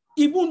says,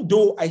 even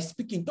though I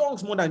speak in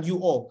tongues more than you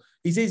all,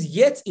 he says,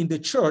 yet in the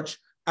church,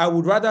 I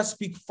would rather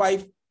speak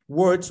 5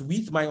 words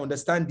with my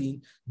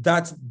understanding,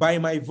 that by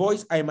my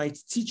voice I might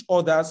teach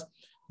others,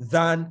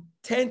 than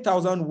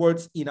 10,000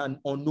 words in an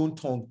unknown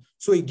tongue.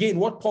 So again,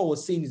 what Paul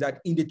was saying is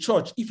that in the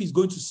church, if he's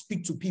going to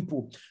speak to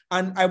people,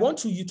 and I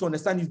want you to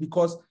understand this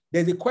because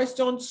there's a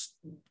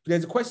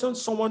question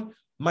someone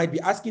might be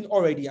asking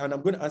already, and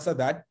I'm going to answer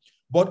that.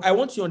 But I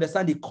want you to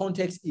understand the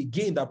context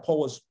again that Paul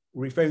was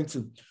referring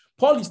to.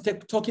 Paul is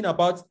talking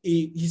about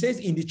he says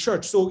in the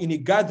church, so in a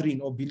gathering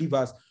of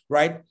believers,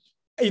 right?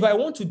 If I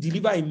want to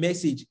deliver a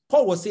message,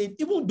 Paul was saying,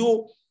 even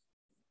though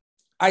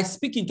I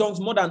speak in tongues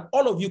more than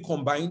all of you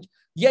combined,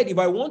 yet if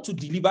I want to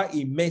deliver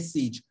a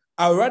message,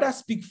 I would rather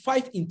speak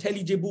 5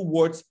 intelligible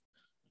words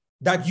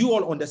that you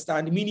all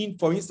understand, meaning,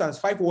 for instance,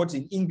 5 words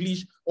in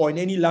English or in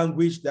any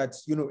language that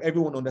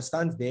everyone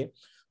understands there.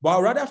 But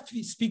I'd rather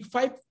speak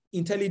 5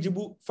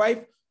 intelligible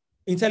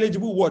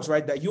words,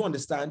 right, that you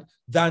understand,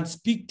 than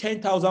speak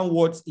 10,000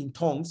 words in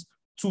tongues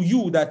to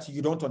you that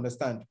you don't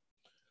understand.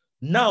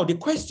 Now, the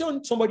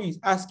question somebody is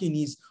asking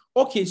is,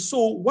 okay,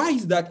 so why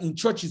is that in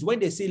churches when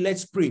they say,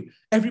 let's pray,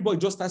 everybody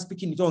just starts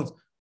speaking in tongues?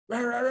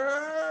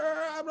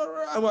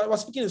 I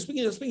was speaking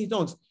in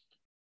tongues.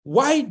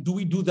 Why do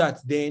we do that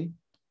then?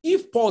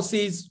 If Paul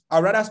says,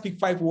 I'd rather speak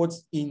 5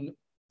 words in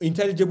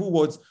intelligible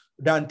words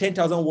than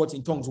 10,000 words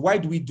in tongues, why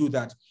do we do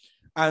that?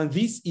 And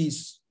this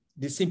is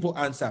the simple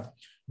answer.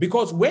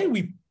 Because when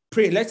we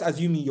pray, let's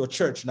assume in your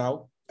church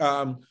now,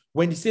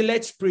 when they say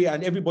let's pray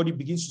and everybody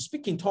begins to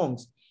speak in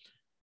tongues,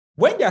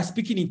 when they are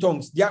speaking in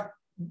tongues,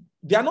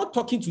 they are not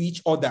talking to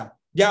each other.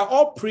 They are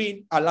all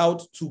praying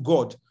aloud to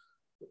God.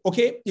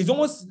 Okay, it's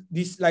almost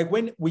this like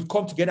when we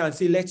come together and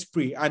say let's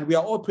pray and we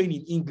are all praying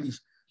in English.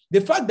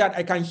 The fact that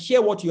I can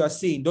hear what you are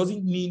saying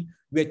doesn't mean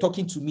we're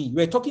talking to me.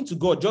 We're talking to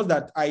God, just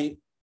that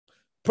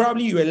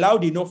probably you were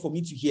loud enough for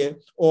me to hear,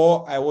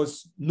 or I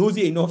was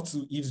nosy enough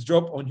to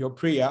eavesdrop on your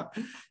prayer.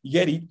 You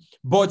get it?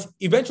 But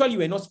eventually you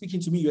were not speaking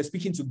to me, you were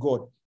speaking to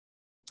God.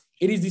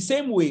 It is the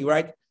same way,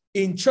 right?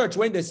 In church,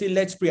 when they say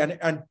let's pray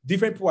and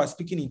different people are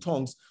speaking in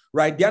tongues,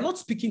 right? They are not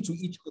speaking to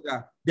each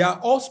other. They are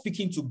all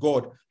speaking to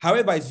God.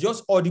 However, it's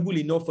just audible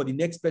enough for the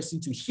next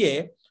person to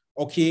hear,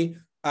 okay?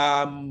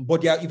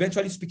 But they are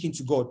eventually speaking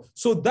to God.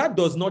 So that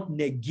does not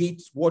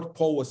negate what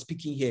Paul was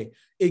speaking here.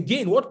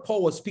 Again, what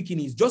Paul was speaking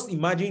is, just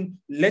imagine,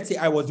 let's say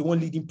I was the one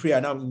leading prayer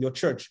now in your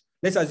church.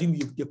 Let's assume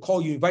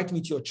you invite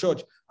me to your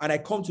church and I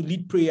come to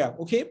lead prayer,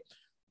 okay?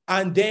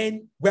 And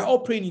then we're all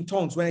praying in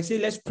tongues. When I say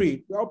let's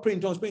pray, we're all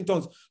praying in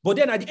tongues. But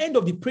then at the end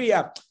of the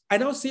prayer, I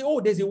now say, oh,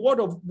 there's a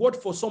word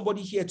for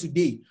somebody here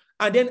today.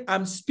 And then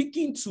I'm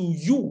speaking to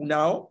you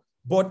now,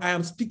 but I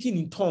am speaking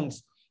in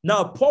tongues.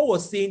 Now, Paul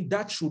was saying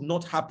that should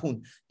not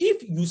happen.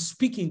 If you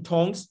speak in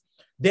tongues,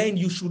 then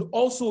you should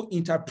also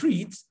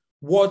interpret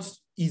what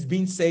is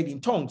being said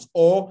in tongues,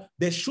 or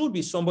there should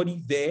be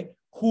somebody there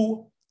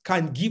who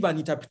can give an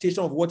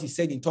interpretation of what is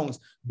said in tongues,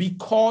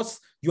 because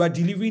you are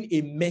delivering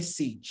a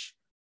message.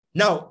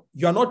 Now,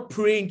 you are not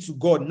praying to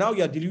God. Now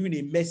you are delivering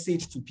a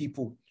message to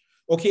people.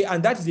 Okay,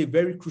 and that is a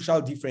very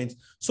crucial difference.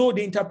 So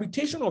the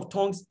interpretation of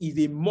tongues is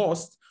a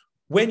must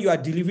when you are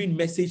delivering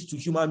message to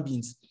human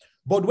beings.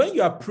 But when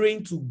you are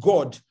praying to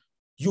God,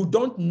 you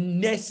don't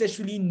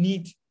necessarily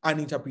need an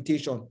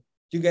interpretation.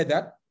 Do you get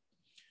that?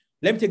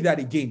 Let me take that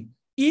again.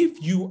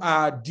 If you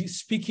are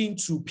speaking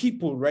to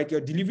people, right,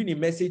 you're delivering a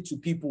message to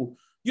people,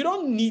 you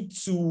don't need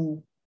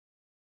to,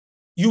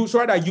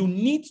 you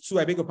need to,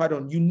 I beg your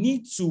pardon, you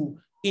need to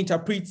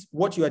interpret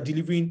what you are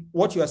delivering,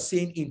 what you are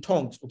saying in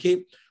tongues,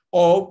 okay?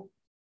 Or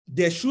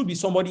there should be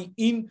somebody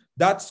in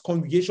that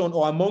congregation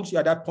or amongst you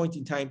at that point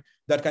in time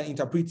that can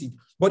interpret it.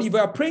 But if you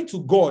are praying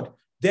to God,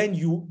 then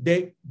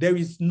there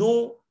is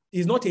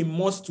not a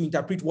must to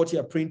interpret what you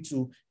are praying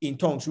to in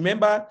tongues.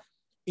 Remember,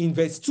 in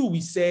verse 2,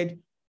 we said,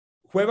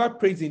 whoever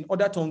prays in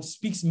other tongues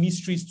speaks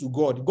mysteries to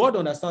God. God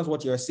understands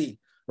what you are saying,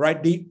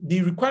 right?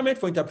 The requirement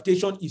for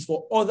interpretation is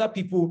for other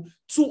people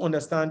to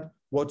understand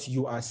what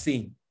you are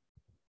saying.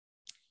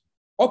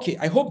 Okay,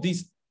 I hope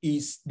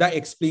that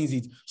explains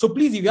it. So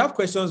please, if you have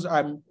questions,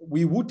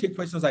 we would take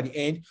questions at the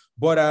end,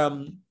 but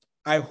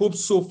I hope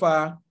so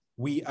far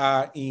we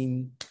are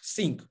in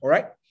sync, all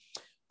right?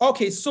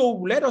 Okay, so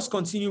let us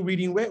continue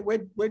reading.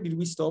 Where did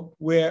we stop?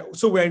 We're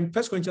in 1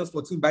 Corinthians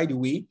 14, by the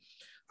way.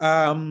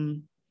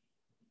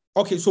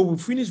 Okay, so we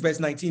finished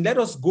verse 19. Let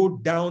us go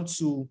down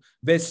to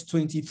verse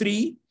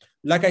 23.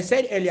 Like I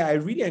said earlier, I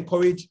really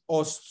encourage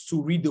us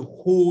to read the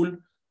whole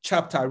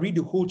chapter of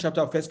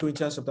 1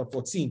 Corinthians chapter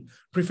 14.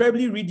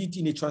 Preferably read it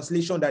in a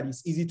translation that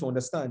is easy to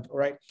understand, all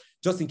right?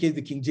 Just in case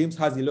the King James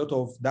has a lot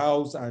of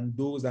thous and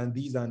those and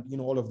these and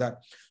all of that.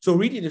 So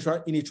read it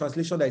in a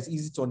translation that is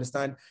easy to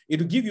understand. It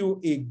will give you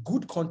a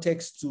good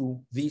context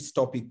to this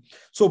topic.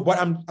 So, but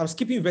I'm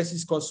skipping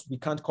verses because we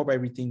can't cover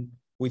everything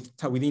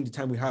within the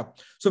time we have.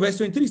 So verse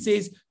 23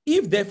 says,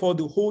 if therefore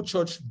the whole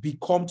church be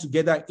come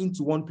together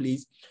into one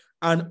place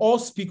and all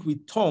speak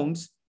with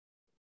tongues,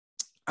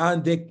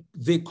 and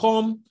they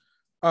come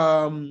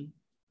in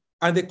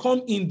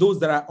those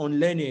that are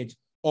unlearned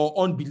or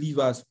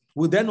unbelievers,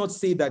 will they not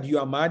say that you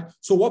are mad?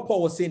 So what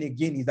Paul was saying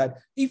again is that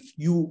if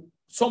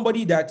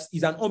somebody that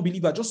is an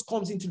unbeliever just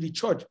comes into the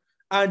church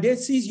and then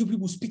sees you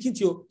people speaking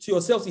to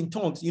yourselves in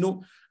tongues,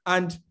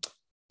 and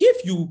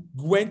if you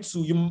went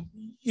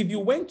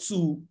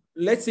to,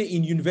 let's say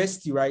in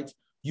university, right,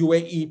 you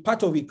were a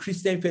part of a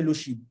Christian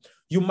fellowship,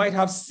 you might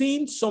have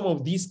seen some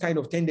of these kind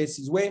of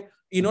tendencies where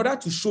in order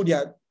to show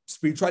their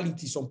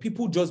spirituality, some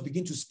people just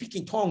begin to speak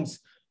in tongues,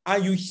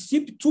 and you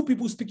see two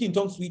people speaking in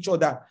tongues to each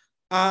other,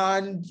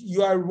 and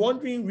you are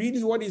wondering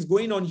really what is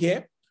going on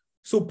here.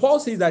 So Paul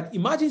says that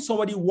imagine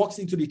somebody walks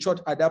into the church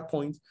at that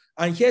point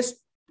and hears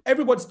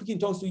everybody speaking in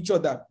tongues to each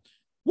other.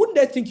 Wouldn't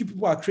they think you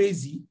people are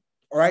crazy?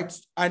 All right.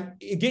 And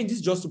again, this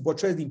is just to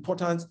portray the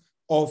importance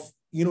of,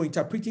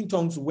 interpreting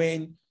tongues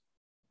when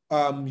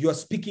you are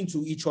speaking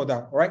to each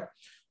other. All right.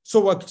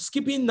 So we're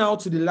skipping now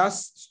to the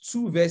last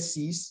two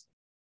verses,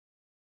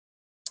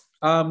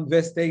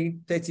 verse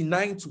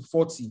 39 to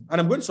 40.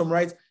 And I'm going to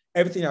summarize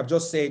everything I've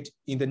just said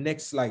in the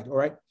next slide. All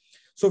right.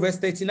 So verse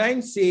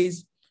 39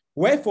 says,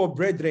 wherefore,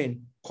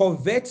 brethren,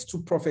 covet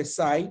to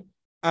prophesy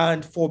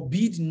and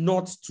forbid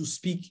not to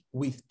speak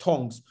with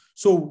tongues.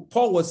 So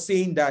Paul was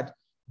saying that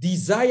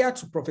desire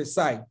to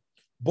prophesy,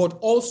 but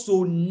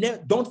also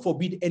don't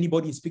forbid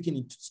anybody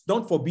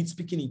don't forbid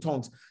speaking in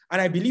tongues.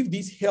 And I believe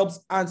this helps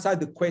answer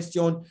the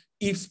question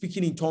if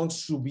speaking in tongues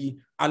should be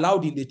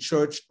allowed in the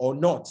church or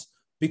not.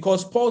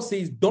 because Paul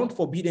says, don't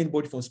forbid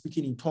anybody from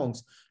speaking in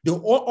tongues.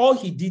 All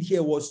he did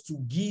here was to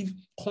give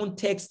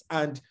context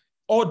and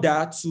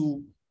order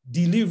to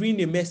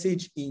delivering a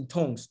message in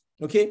tongues.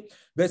 Okay,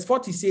 verse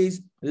 40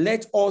 says,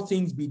 let all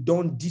things be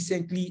done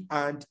decently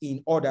and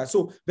in order.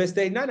 So verse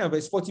 39 and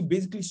verse 40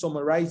 basically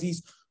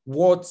summarizes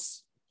what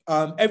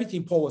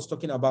everything Paul was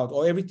talking about,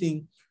 or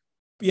everything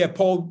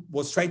Paul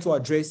was trying to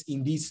address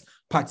in this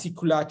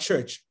particular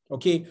church.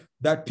 Okay,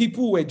 that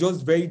people were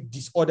just very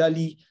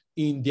disorderly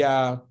in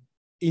their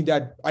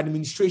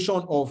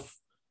administration of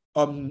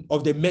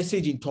the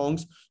message in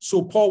tongues.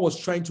 So Paul was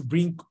trying to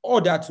bring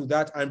order to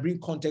that and bring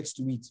context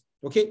to it.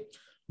 Okay.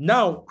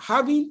 Now,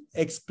 having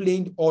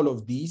explained all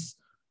of this,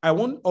 I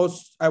want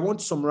to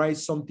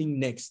summarize something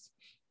next.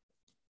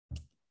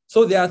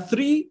 So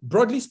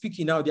broadly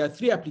speaking now, there are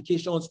three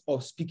applications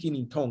of speaking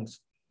in tongues.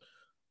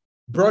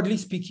 Broadly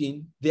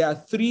speaking, there are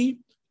three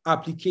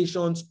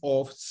applications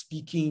of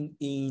speaking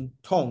in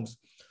tongues.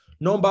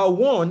 Number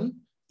one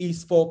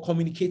is for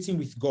communicating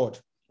with God.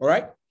 All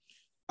right.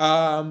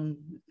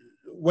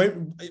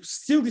 When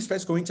still this 1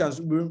 Corinthians,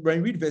 when we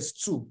read verse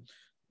 2,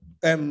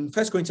 1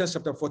 Corinthians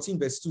chapter 14,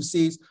 verse 2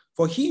 says,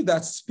 for he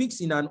that speaks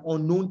in an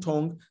unknown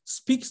tongue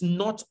speaks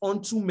not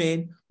unto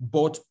men,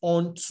 but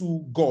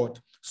unto God.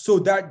 So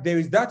that there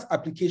is that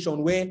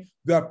application where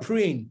you are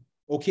praying,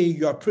 okay,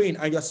 you are praying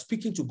and you're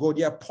speaking to God.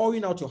 You are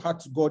pouring out your heart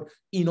to God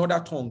in other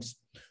tongues.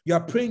 You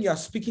are praying, you are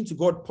speaking to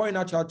God, pouring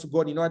out your heart to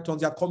God in other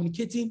tongues. You are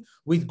communicating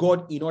with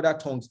God in other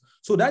tongues.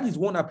 So that is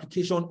one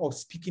application of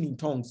speaking in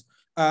tongues,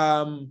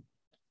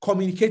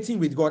 communicating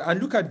with God. And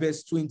look at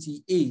verse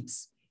 28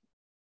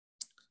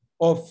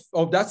 of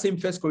that same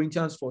 1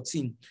 Corinthians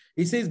 14.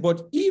 It says,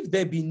 but if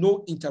there be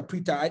no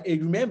interpreter,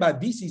 remember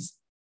this is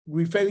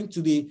referring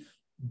to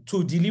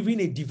delivering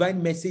a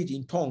divine message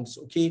in tongues.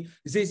 Okay.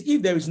 It says,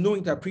 if there is no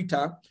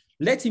interpreter,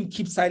 let him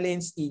keep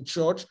silence in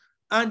church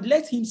and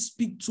let him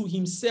speak to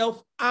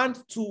himself and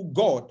to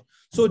God.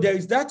 So there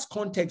is that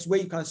context where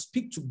you can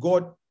speak to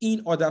God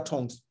in other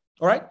tongues.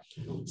 All right.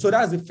 So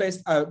that's the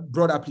first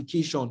broad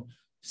application.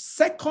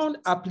 Second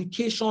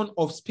application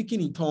of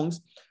speaking in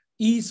tongues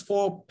is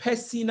for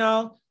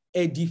personal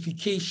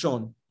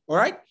edification. All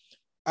right.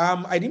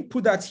 I didn't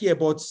put that here,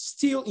 but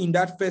still in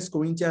that 1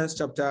 Corinthians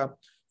chapter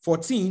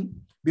 14,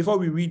 before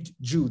we read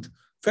Jude,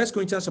 1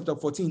 Corinthians chapter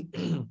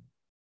 14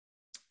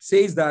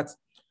 says that,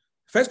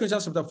 1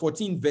 Corinthians chapter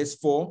 14, verse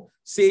 4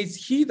 says,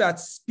 he that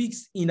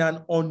speaks in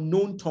an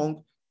unknown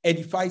tongue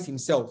edifies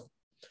himself.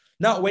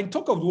 Now, when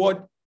talk of the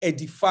word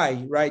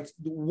edify, right,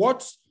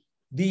 what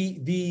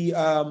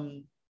the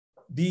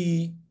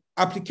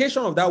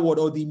application of that word,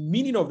 or the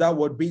meaning of that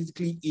word,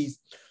 basically is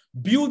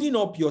building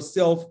up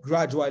yourself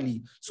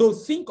gradually. So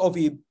think of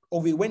a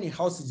when a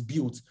house is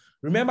built.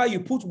 Remember, you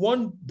put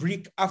one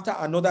brick after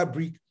another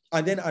brick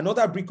and then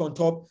another brick on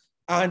top,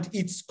 and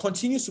it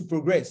continues to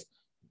progress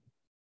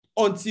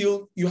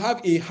until you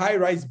have a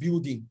high-rise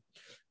building.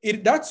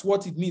 That's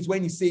what it means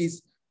when it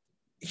says,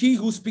 he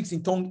who speaks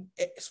in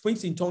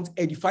tongues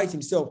edifies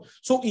himself.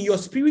 So in your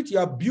spirit, you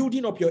are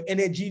building up your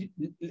energy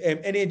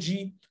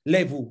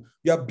level.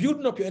 You are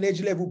building up your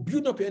energy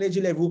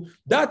level,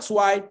 That's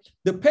why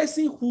the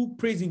person who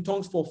prays in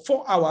tongues for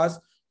 4 hours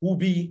will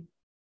be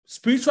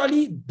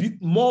spiritually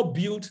more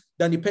built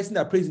than the person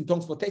that prays in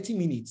tongues for 30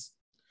 minutes.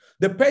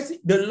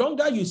 The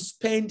longer you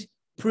spend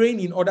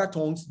praying in other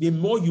tongues, the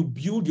more you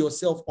build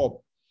yourself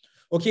up.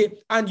 Okay.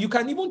 And you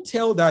can even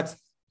tell that,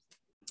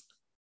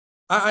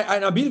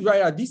 I believe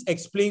right, this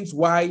explains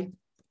why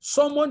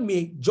someone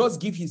may have just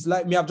given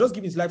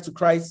his life to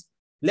Christ,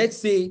 let's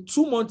say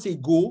 2 months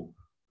ago,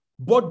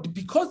 but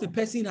because the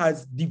person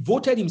has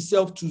devoted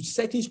himself to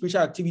certain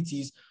spiritual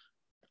activities,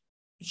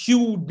 he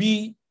will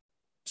be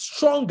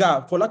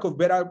stronger, for lack of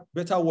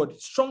better word,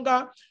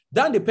 stronger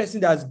than the person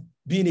that's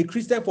been a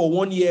Christian for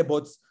 1 year,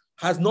 but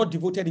has not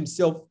devoted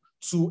himself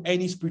to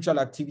any spiritual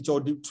activity,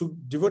 or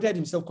devoted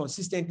himself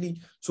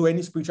consistently to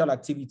any spiritual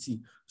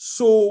activity.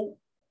 So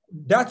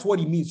that's what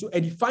it means. So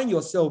edifying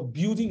yourself,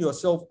 building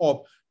yourself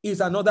up,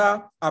 is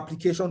another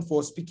application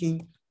for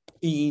speaking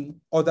in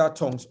other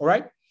tongues. All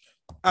right.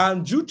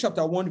 And Jude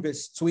chapter 1,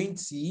 verse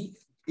 20,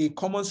 a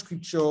common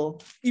scripture.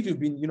 If you've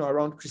been,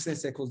 around Christian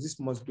circles, this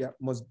must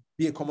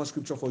be a common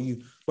scripture for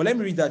you. But let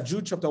me read that.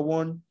 Jude chapter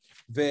 1,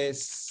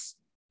 verse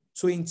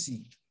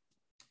 20.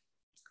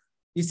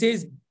 It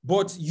says,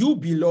 but you,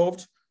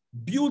 beloved,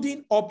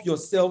 building up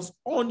yourselves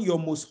on your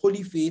most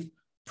holy faith,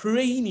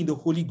 praying in the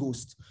Holy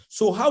Ghost.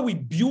 So how we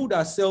build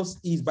ourselves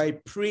is by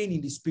praying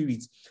in the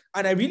Spirit.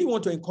 And I really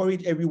want to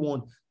encourage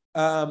everyone,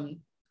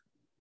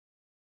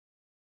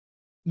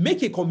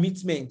 make a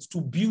commitment to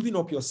building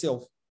up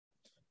yourself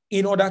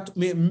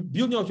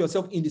building up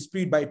yourself in the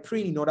Spirit by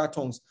praying in other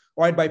tongues,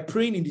 all right? By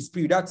praying in the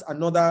Spirit. That's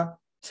another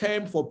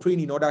term for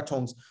praying in other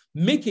tongues.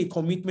 Make a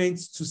commitment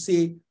to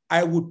say,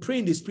 I would pray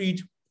in the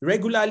Spirit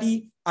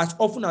regularly, as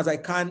often as I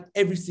can,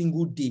 every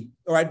single day.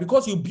 All right.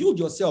 Because you build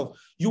yourself,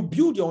 you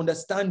build your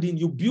understanding,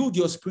 you build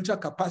your spiritual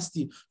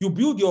capacity, you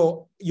build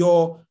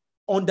your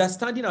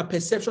understanding and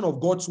perception of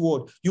God's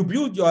word, you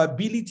build your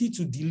ability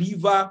to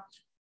deliver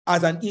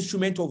as an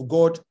instrument of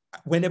God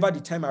whenever the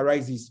time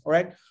arises. All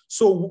right.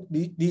 So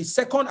the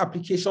second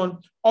application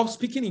of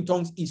speaking in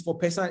tongues is for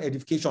personal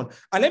edification.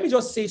 And let me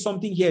just say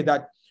something here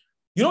that,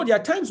 there are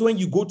times when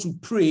you go to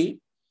pray,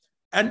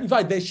 and in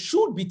fact, there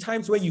should be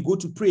times when you go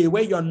to pray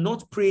where you are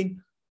not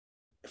praying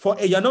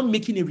you're not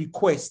making a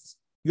request.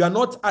 You are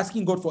not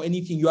asking God for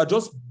anything. You are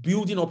just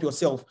building up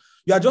yourself.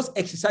 You are just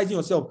exercising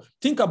yourself.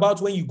 Think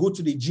about when you go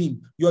to the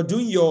gym. You are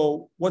doing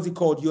your, what's it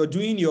called? You are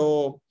doing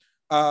your,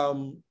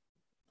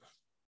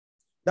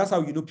 that's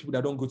how you know people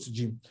that don't go to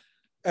gym.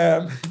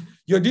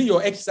 You're doing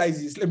your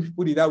exercises. Let me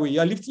put it that way.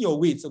 You're lifting your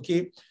weights,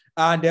 okay?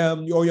 And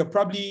you're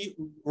probably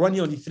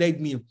running on the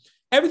treadmill.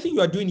 Everything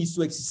you are doing is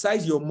to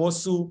exercise your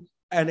muscle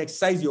and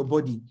exercise your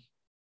body.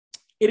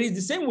 It is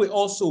the same way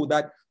also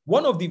that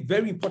one of the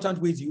very important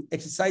ways you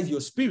exercise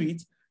your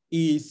spirit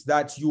is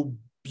that you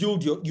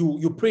build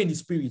you pray in the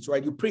spirit,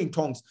 right? You pray in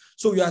tongues.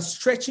 So you are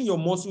stretching your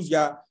muscles.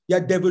 You're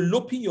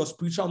developing your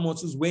spiritual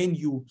muscles when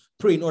you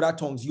pray in other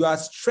tongues. You are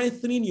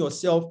strengthening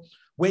yourself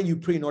when you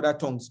pray in other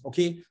tongues,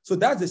 okay? So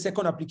that's the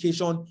second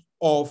application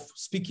of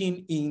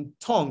speaking in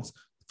tongues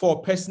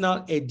for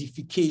personal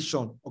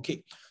edification,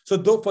 okay?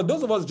 So for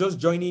those of us just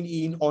joining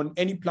in on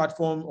any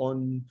platform,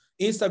 on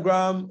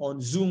Instagram,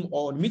 on Zoom,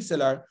 or on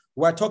Mixlr,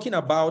 we're talking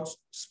about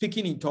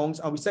speaking in tongues,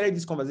 and we started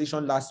this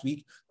conversation last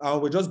week.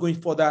 We're just going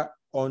further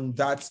on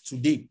that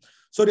today.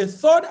 So the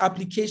third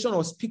application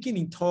of speaking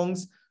in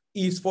tongues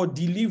is for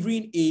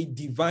delivering a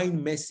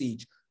divine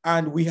message.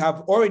 And we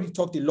have already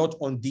talked a lot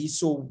on this,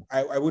 so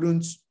I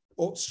wouldn't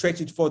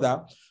stretch it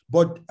further.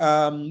 But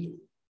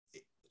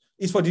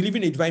it's for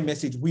delivering a divine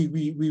message.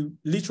 We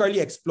literally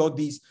explored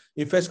this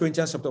in 1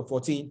 Corinthians chapter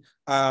 14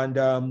 and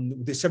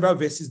the several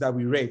verses that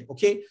we read,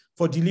 okay,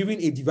 for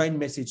delivering a divine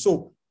message.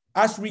 So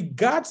as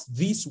regards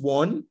this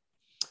one,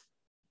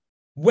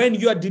 when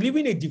you are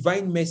delivering a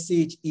divine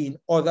message in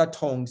other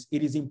tongues,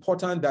 it is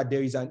important that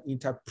there is an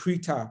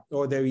interpreter,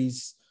 or there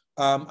is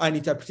an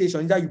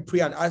interpretation. Either you pray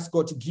and ask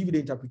God to give you the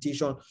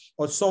interpretation,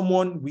 or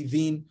someone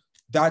within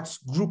that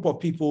group of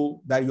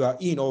people that you are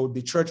in, or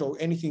the church, or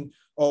anything,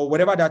 or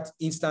whatever that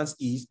instance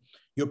is,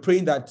 you're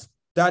praying that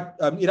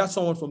either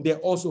someone from there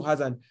also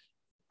has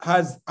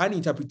an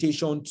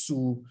interpretation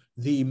to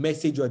the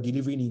message you are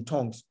delivering in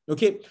tongues.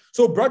 Okay,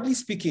 so broadly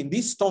speaking,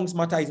 this tongues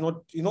matter is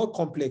not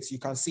complex. You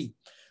can see,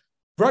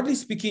 broadly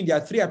speaking, there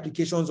are three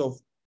applications of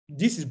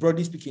this. Is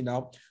broadly speaking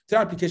now, three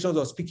applications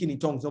of speaking in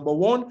tongues. Number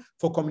one,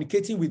 for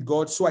communicating with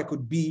God. So I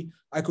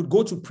could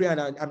go to prayer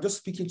and I'm just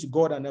speaking to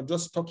God, and I'm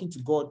just talking to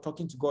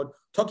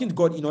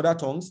God in other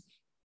tongues,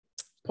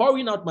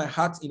 pouring out my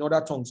heart in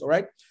other tongues. All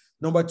right.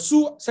 Number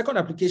two, second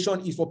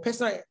application is for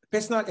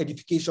personal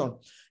edification.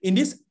 In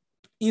this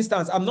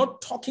instance, I'm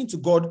not talking to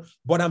God,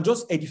 but I'm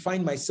just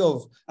edifying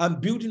myself. I'm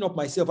building up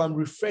myself. I'm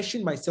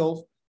refreshing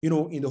myself,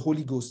 in the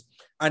Holy Ghost.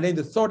 And then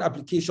the third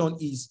application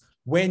is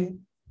when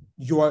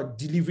you are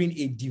delivering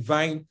a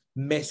divine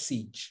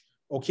message.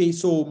 Okay,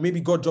 so maybe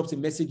God drops a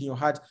message in your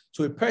heart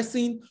to a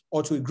person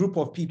or to a group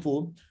of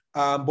people.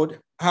 But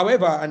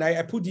however, and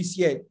I put this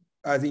here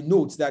as a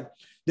note, that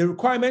the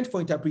requirement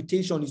for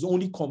interpretation is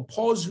only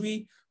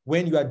compulsory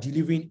when you are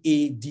delivering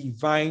a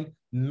divine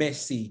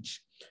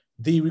message.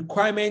 The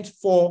requirement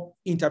for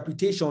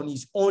interpretation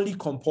is only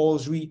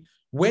compulsory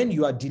when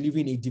you are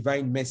delivering a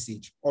divine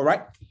message. All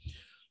right.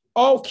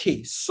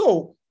 Okay,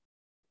 so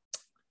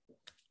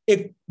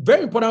a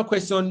very important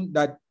question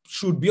that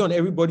should be on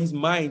everybody's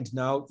mind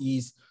now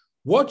is,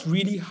 what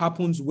really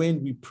happens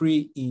when we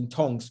pray in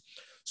tongues?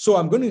 So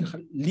I'm going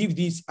to leave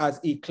this as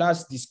a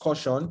class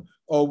discussion,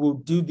 or we'll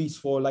do this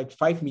for like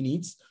 5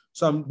 minutes.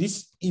 So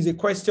this is a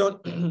question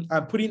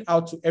I'm putting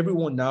out to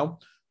everyone now.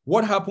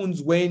 What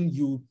happens when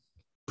you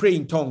pray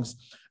in tongues?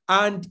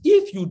 And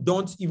if you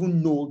don't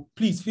even know,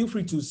 please feel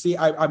free to say,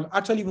 I'm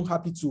actually even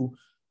happy to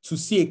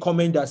see a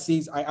comment that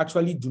says, I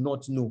actually do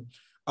not know.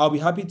 I'll be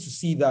happy to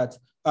see that.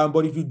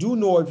 But if you do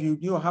know, if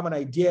you have an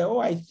idea,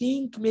 I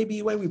think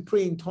maybe when we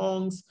pray in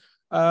tongues,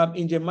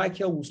 Angel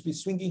Michael will be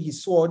swinging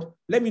his sword.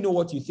 Let me know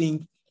what you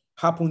think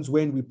happens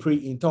when we pray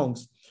in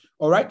tongues.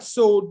 All right.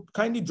 So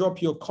kindly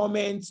drop your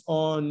comments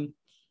on,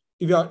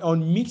 if you're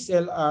on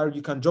MixLR,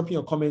 you can drop in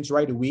your comments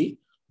right away.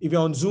 If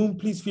you're on Zoom,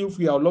 please feel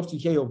free. I would love to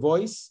hear your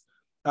voice.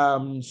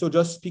 So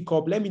just speak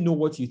up. Let me know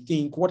what you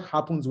think. What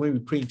happens when we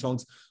pray in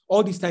tongues?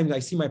 All these times I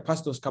see my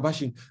pastors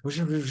kabashing.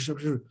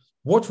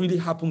 What really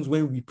happens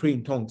when we pray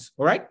in tongues?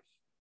 All right.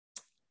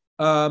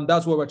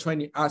 That's what we're trying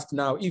to ask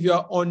now. If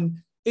you're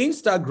on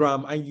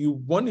Instagram and you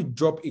want to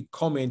drop a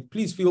comment,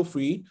 please feel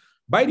free.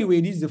 By the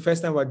way, this is the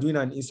first time we're doing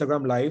an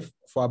Instagram live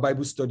for our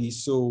Bible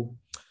studies. So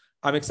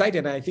I'm excited,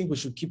 and I think we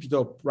should keep it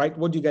up, right?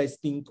 What do you guys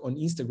think on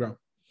Instagram?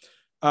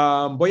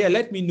 But yeah,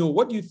 let me know.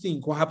 What do you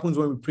think? What happens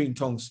when we pray in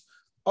tongues?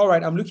 All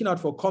right, I'm looking out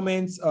for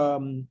comments.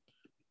 And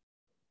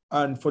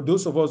for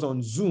those of us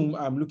on Zoom,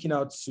 I'm looking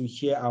out to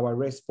hear our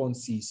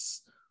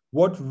responses.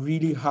 What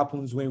really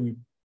happens when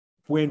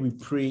we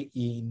pray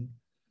in,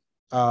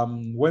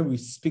 when we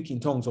speak in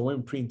tongues, or when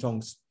we pray in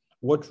tongues?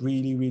 What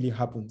really, really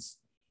happens?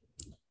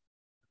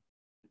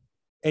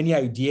 Any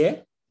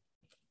idea?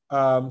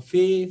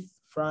 Faith,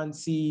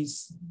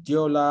 Francis,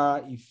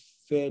 Diola,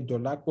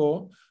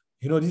 Dolapo.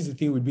 You know, this is the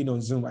thing with being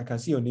on Zoom. I can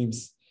see your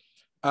names.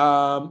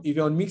 If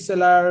you're on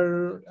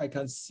Mixlr, I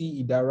can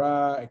see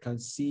Idara, I can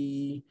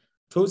see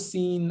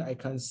Tosin, I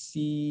can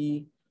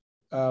see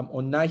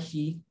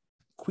Onahi,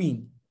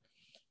 Queen.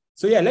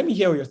 So yeah, let me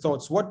hear your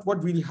thoughts.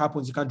 What really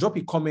happens? You can drop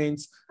a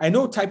comment. I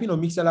know typing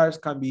on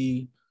Mixlr can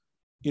be,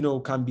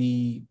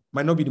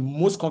 might not be the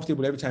most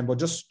comfortable every time, but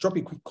just drop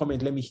a quick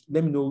comment. Let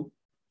me know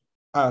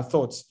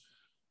thoughts.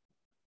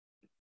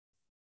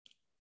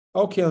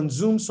 Okay, on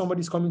Zoom,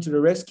 somebody's coming to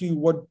the rescue.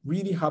 What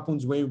really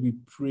happens when we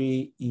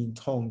pray in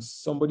tongues?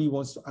 Somebody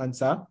wants to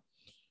answer.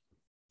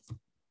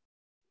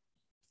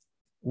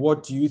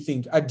 What do you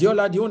think?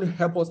 Adiola, do you want to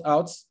help us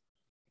out?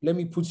 Let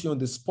me put you on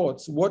the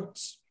spot.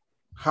 What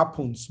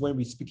happens when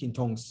we speak in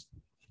tongues?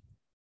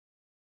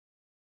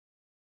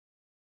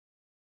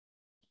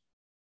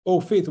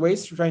 Oh, Faith, were you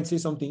trying to say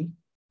something?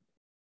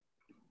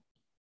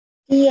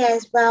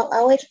 Yes, but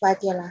I'll wait for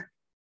Adiola.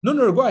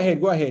 No, go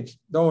ahead.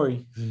 Don't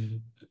worry.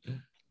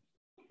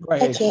 Go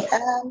ahead. Okay,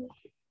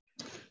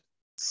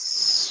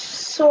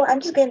 so I'm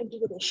just going to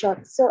give it a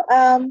shot. So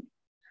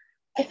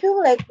I feel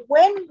like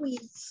when we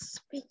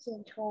speak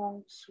in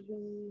tongues,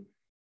 we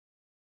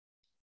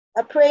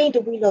are praying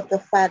the will of the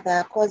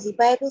Father, because the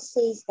Bible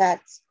says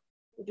that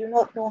we do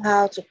not know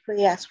how to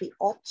pray as we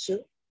ought to,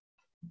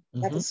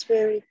 that the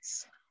Spirit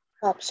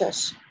helps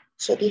us.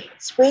 So the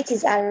Spirit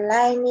is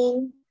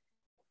aligning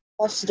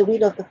us to the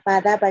will of the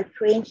Father by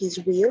praying His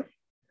will.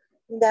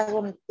 And that's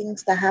one of the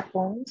things that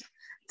happens.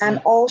 And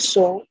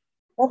also,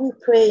 when we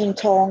pray in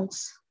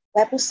tongues,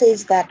 the Bible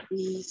says that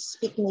we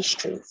speak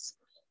mysteries.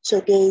 So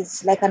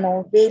there's like an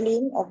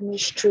unveiling of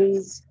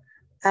mysteries,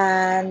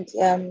 and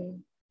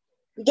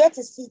we get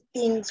to see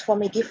things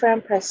from a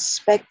different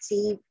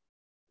perspective.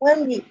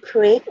 When we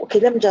pray, okay,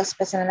 let me just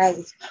personalize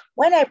it.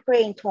 When I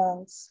pray in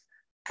tongues,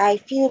 I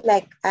feel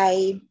like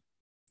I'm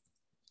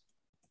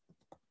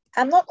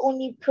not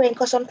only praying,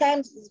 because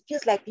sometimes it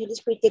feels like the Holy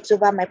Spirit takes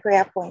over my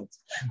prayer point.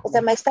 Because I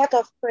might start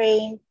off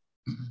praying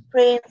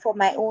for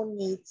my own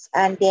needs,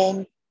 and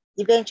then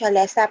eventually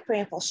I start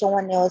praying for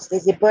someone else.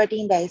 There's a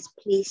burden that is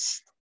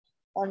placed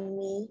on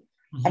me,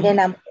 and then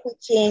I'm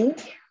cooking.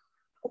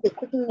 Okay,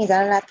 cooking is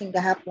another thing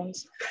that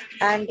happens.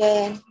 And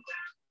then,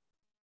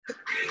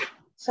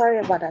 sorry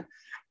about that.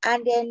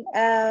 And then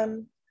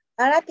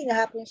another thing that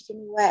happens to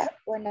me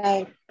when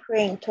I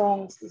pray in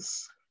tongues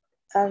is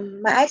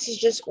my eyes is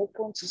just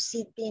open to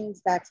see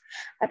things that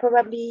I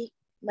probably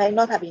might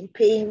not have been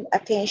paying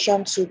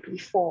attention to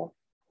before.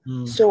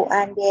 So,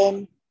 and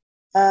then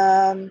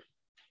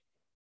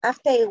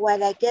after a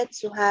while, I get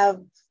to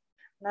have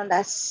an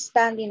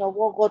understanding of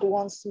what God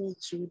wants me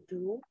to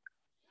do.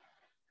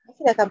 I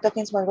feel like I'm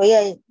talking to my boy.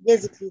 Yeah,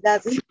 basically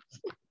that's it.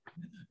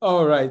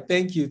 All right,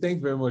 thank you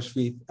very much,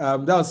 Faith.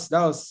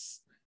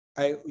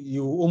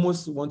 You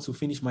almost want to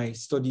finish my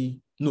study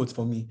notes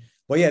for me,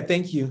 but yeah,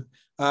 thank you.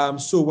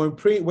 So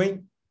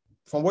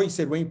from what you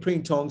said, when you pray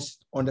in tongues,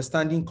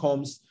 understanding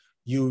comes.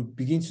 You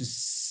begin to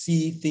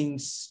see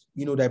things,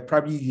 that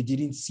probably you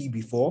didn't see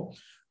before.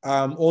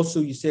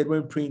 Also, you said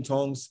when praying in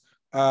tongues,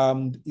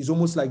 it's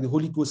almost like the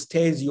Holy Ghost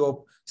stirs you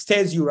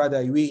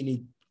away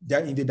in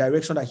the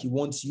direction that He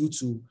wants you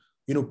to,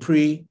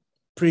 pray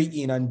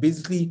in, and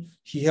basically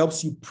He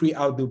helps you pray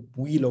out the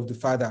will of the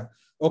Father.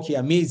 Okay,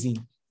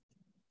 amazing.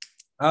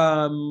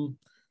 On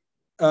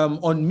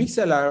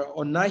Mixlr,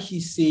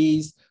 Onahi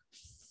says,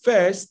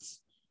 first,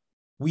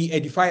 we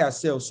edify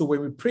ourselves. So when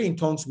we pray in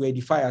tongues, we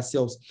edify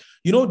ourselves.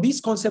 This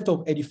concept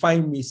of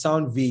edifying may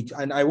sound vague,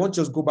 and I want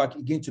to just go back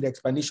again to the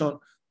explanation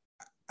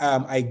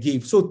I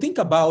gave. So think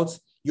about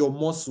your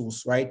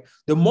muscles, right?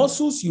 The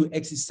muscles you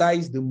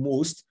exercise the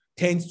most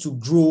tend to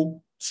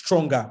grow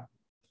stronger,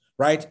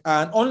 right?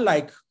 And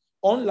unlike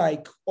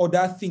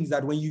other things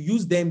that when you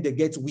use them, they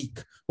get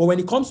weak. But when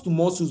it comes to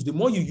muscles, the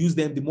more you use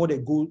them, the more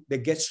they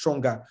get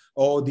stronger,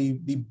 or the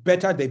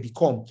better they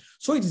become.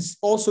 So it is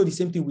also the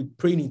same thing with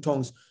praying in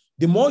tongues.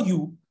 The more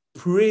you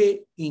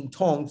pray in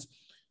tongues,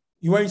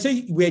 when you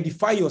say we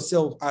edify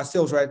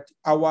ourselves, right?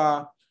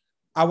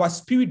 Our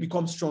spirit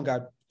becomes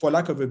stronger, for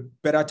lack of a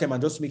better term,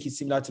 and just make it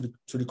similar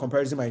to the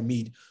comparison I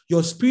made.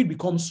 Your spirit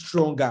becomes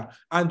stronger.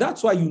 And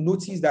that's why you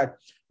notice that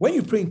when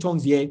you pray in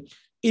tongues here,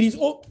 it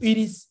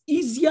is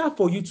easier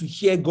for you to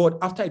hear God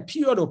after a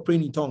period of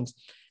praying in tongues.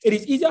 It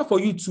is easier for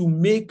you to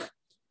make,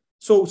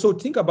 so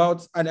think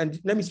about, and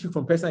let me speak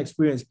from personal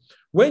experience.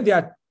 When there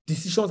are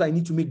decisions I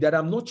need to make that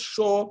I'm not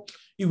sure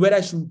whether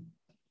I should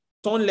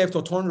turn left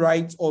or turn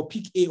right, or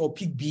pick A or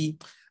pick B,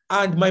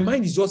 and my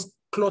mind is just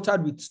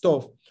cluttered with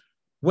stuff.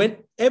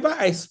 Whenever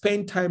I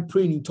spend time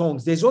praying in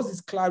tongues, there's just this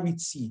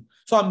clarity.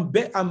 So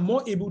I'm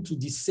more able to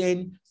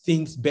discern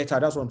things better.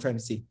 That's what I'm trying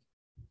to say.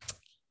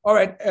 All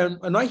right.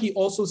 And now he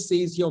also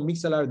says here on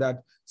Mixlr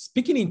that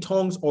speaking in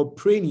tongues or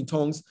praying in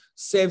tongues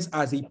serves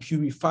as a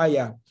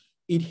purifier.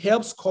 It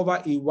helps cover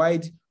a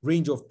wide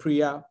range of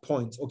prayer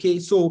points. Okay.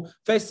 So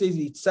first says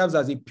it serves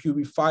as a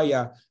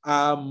purifier.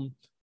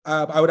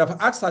 I would have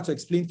asked her to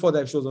explain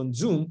further if she was on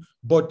Zoom,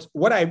 but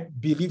what I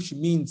believe she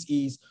means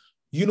is,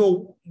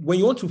 when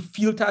you want to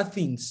filter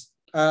things,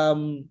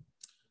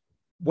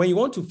 when you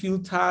want to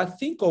filter,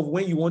 think of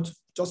when you want to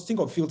just think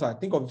of filter.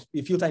 Think of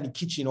a filter in the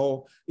kitchen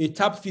or a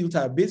tap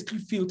filter. Basically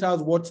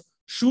filters what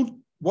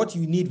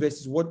you need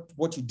versus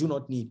what you do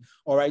not need.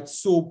 All right.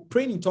 So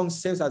praying in tongues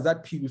serves as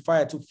that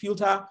purifier to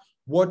filter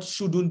what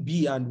shouldn't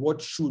be and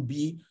what should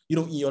be,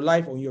 in your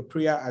life or in your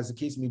prayer, as the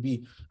case may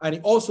be. And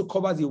it also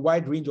covers a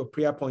wide range of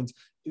prayer points.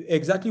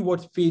 Exactly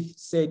what Faith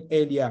said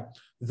earlier,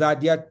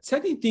 that there are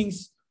certain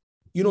things,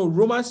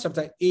 Romans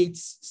chapter 8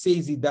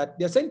 says it, that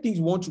there are certain things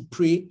you want to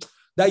pray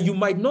that you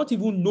might not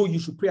even know you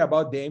should pray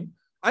about them.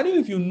 And even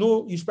if you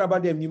know you should pray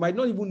about them, you might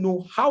not even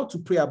know how to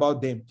pray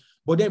about them.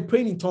 But then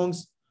praying in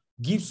tongues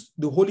gives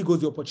the Holy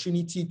Ghost the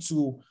opportunity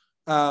to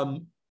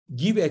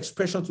give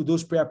expression to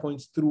those prayer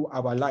points through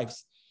our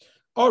lives.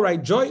 All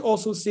right. Joy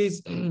also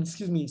says,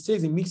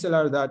 says in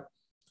Mixlr that,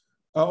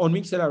 on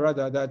Mixlr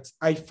rather, that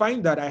I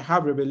find that I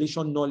have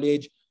revelation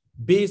knowledge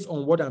based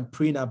on what I'm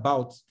praying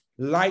about.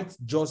 Light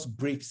just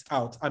breaks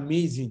out.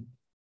 Amazing.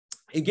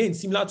 Again,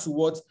 similar to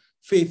what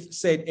Faith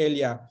said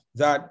earlier,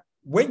 that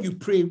when you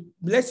pray,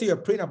 let's say you're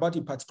praying about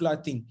a particular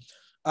thing.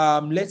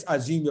 Let's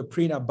assume you're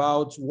praying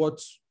about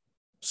what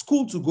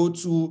school to go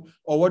to,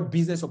 or what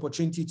business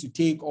opportunity to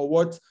take, or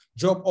what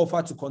job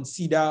offer to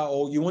consider,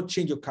 or you want to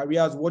change your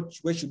careers,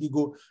 where should you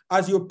go?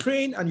 As you're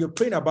praying and you're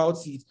praying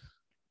about it,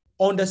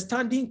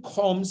 understanding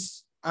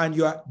comes and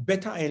you are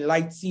better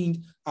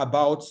enlightened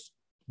about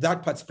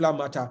that particular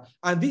matter.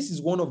 And this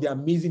is one of the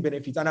amazing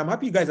benefits. And I'm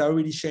happy you guys are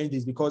already sharing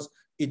this because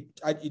it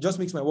just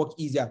makes my work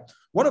easier.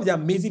 One of the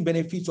amazing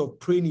benefits of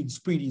praying in the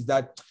Spirit is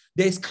that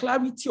there's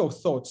clarity of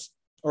thoughts,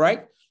 all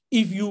right?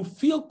 If you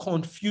feel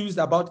confused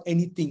about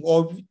anything,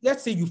 or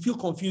let's say you feel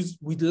confused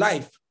with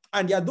life,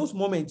 and there are those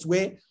moments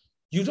where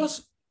you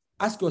just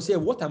ask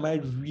yourself, what am I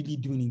really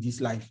doing in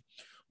this life?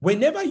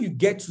 Whenever you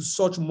get to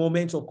such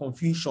moments of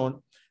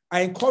confusion,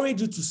 I encourage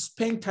you to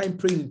spend time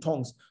praying in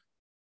tongues,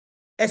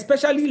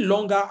 especially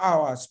longer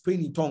hours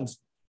praying in tongues.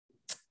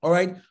 All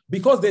right,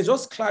 because there's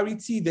just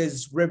clarity,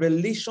 there's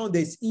revelation,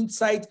 there's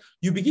insight.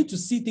 You begin to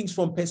see things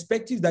from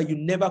perspectives that you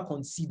never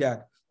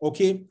considered.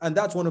 Okay, and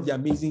that's one of the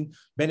amazing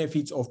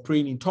benefits of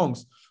praying in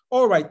tongues.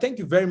 All right, thank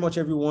you very much,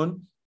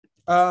 everyone.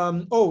 If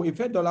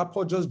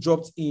 $1 just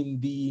dropped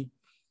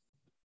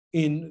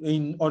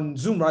on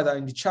Zoom, rather,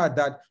 in the chat,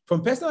 that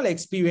from personal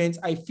experience,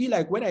 I feel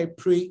like when I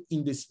pray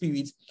in the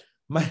Spirit,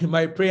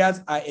 my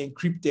prayers are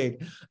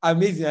encrypted.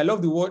 Amazing. I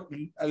love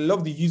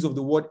the use of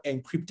the word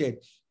encrypted.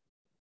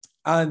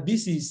 And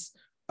this is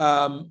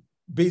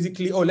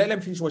basically, let me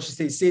finish what she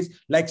says. It says,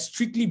 like,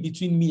 strictly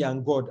between me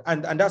and God.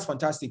 And that's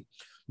fantastic.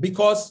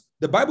 Because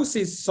the Bible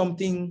says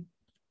something,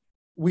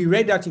 we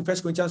read that in 1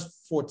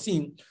 Corinthians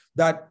 14,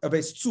 that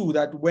verse 2,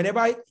 that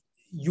whenever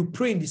you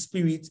pray in the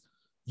Spirit,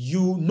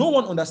 no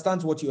one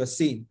understands what you are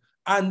saying.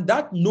 And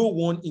that no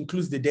one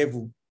includes the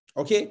devil.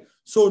 Okay?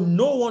 So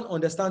no one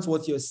understands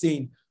what you're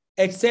saying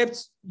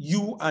except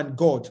you and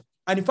God.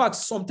 And in fact,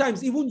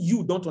 sometimes even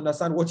you don't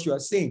understand what you are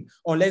saying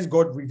unless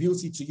God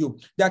reveals it to you.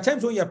 There are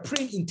times when you're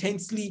praying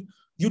intensely,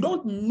 you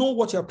don't know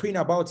what you're praying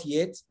about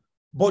yet,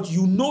 but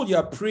you know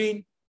you're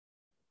praying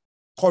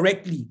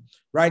correctly,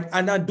 right?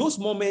 And at those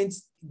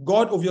moments,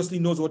 God obviously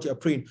knows what you're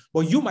praying,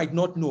 but you might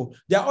not know.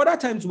 There are other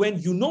times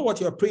when you know what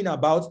you're praying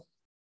about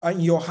in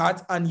your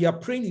heart and you're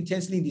praying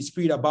intensely in the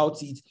Spirit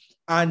about it,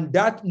 and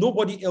that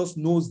nobody else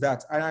knows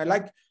that. And I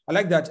like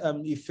that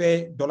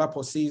Ife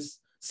Dolapo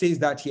says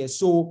that here.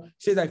 So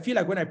says, I feel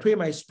like when I pray in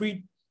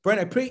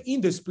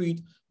the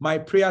Spirit, my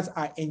prayers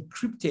are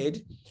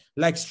encrypted,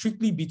 like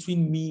strictly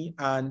between me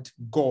and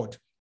God.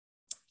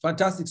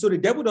 Fantastic. So the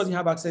devil doesn't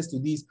have access to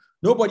this.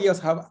 Nobody else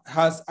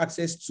has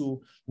access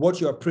to what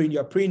you're praying.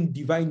 You're praying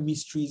divine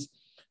mysteries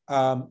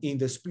in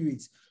the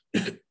Spirit.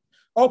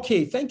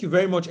 Okay, thank you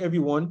very much,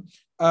 everyone.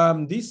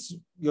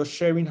 Your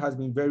sharing has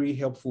been very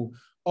helpful.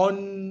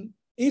 On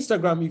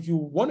Instagram, if you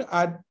want to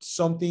add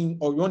something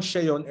or you want to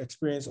share your own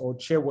experience or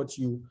share what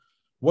you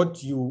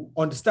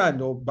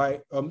understand or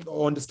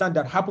understand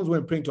that happens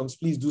when praying tongues,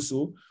 please do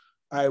so.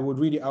 I would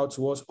read it out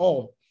to us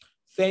all.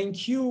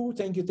 Thank you.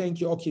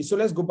 Okay, so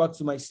let's go back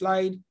to my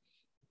slide.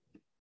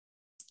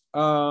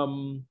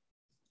 Oops,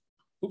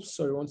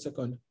 sorry, 1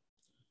 second.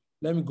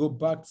 Let me go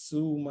back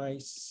to my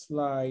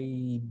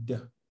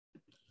slide.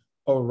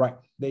 All right,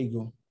 there you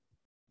go.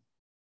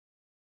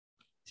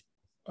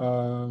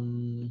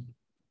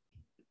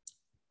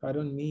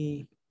 Pardon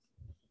me.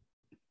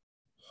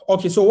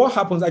 Okay, so what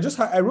happens?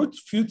 I wrote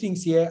a few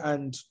things here,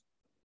 and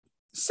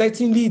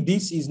certainly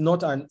this is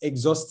not an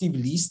exhaustive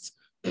list,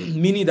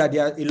 meaning that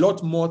there are a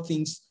lot more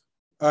things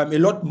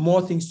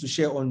to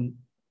share on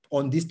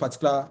this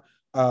particular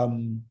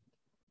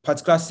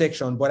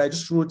section. But I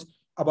just wrote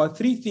about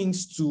 3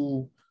 things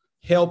to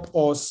help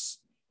us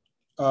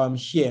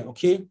here.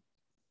 Okay.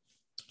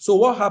 So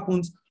what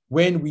happens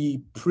when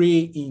we pray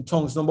in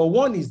tongues? Number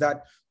 1 is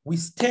that we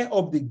stir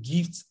up the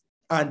gifts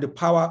and the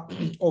power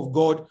of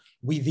God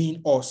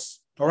within us.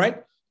 All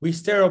right? We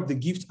stir up the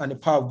gift and the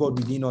power of God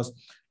within us.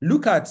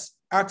 Look at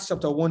Acts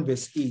chapter 1,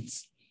 verse 8.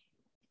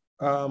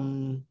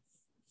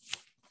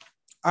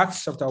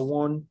 Acts chapter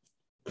 1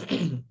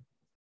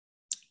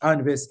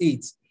 and verse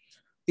 8.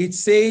 it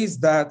says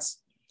that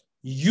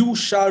you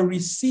shall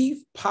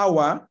receive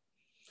power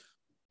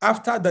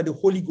after that the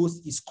Holy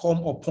Ghost is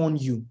come upon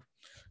you,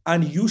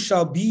 and you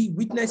shall be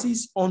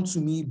witnesses unto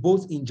me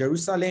both in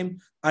Jerusalem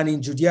and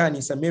in Judea and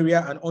in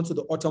Samaria and unto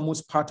the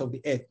uttermost part of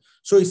the earth.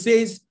 So it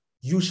says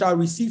you shall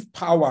receive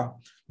power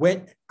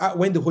when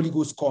the Holy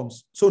Ghost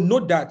comes. So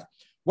note that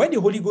when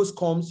the Holy Ghost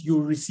comes, you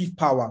will receive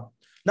power.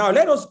 Now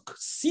let us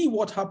see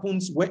what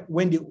happens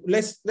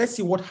let's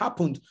see what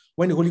happened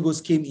when the Holy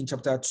Ghost came in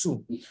chapter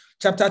 2.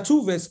 Chapter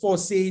 2 verse 4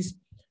 says,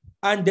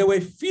 and they were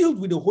filled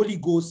with the Holy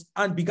Ghost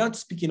and began to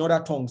speak in other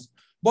tongues.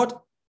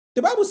 But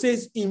the Bible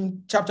says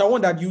in chapter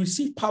 1 that you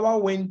receive power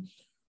when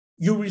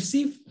you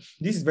receive,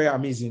 this is very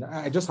amazing.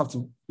 I just have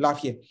to laugh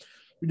here.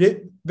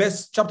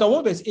 Chapter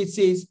 1 verse 8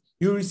 says,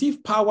 you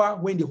receive power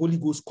when the Holy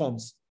Ghost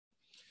comes.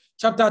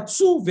 Chapter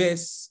 2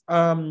 verse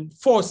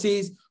 4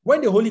 says,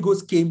 when the Holy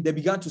Ghost came, they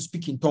began to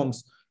speak in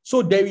tongues.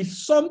 So there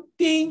is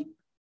something,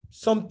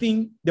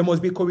 there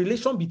must be a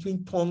correlation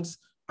between tongues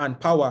and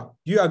power.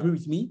 Do you agree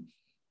with me?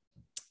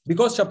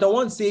 Because chapter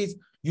 1 says,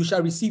 you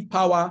shall receive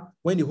power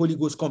when the Holy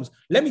Ghost comes.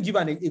 Let me give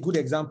a good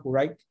example,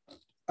 right?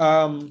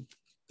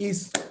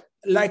 Let's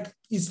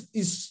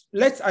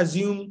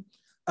assume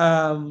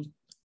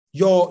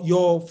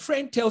your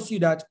friend tells you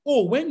that,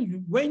 oh,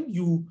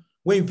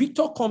 when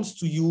Victor comes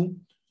to you,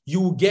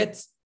 you will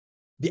get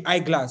the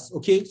eyeglass.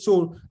 Okay,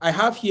 so I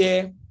have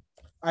here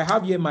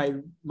my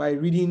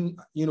reading,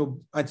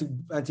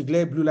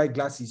 anti-glare blue light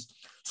glasses.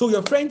 So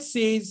your friend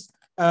says,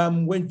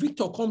 when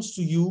Victor comes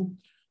to you,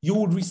 you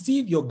will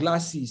receive your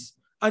glasses.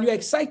 And you're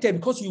excited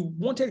because you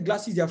wanted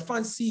glasses, they're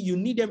fancy, you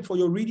need them for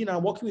your reading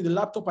and working with the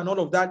laptop and all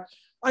of that.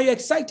 And you're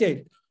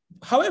excited.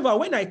 However,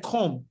 when I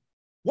come,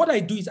 what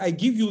I do is I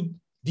give you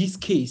this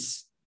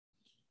case.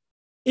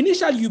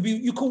 Initially,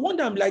 you could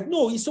wonder, I'm like,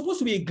 no, it's supposed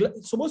to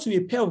be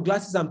a pair of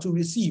glasses I'm to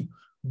receive.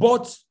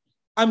 But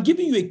I'm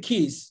giving you a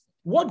case.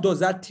 What does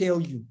that tell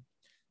you?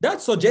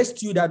 That suggests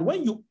to you that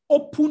when you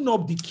open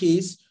up the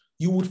case,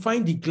 you would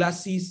find the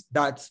glasses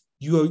that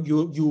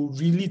you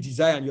really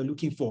desire and you're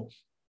looking for.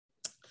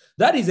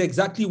 That is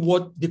exactly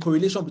what the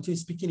correlation between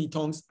speaking in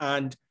tongues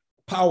and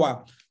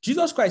power.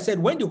 Jesus Christ said,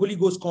 when the Holy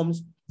Ghost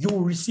comes, you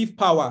will receive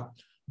power.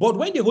 But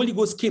when the Holy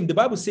Ghost came, the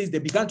Bible says they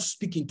began to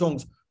speak in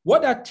tongues.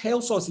 What that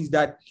tells us is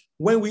that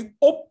when we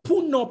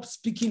open up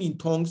speaking in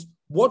tongues,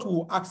 what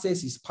we'll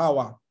access is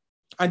power.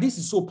 And this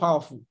is so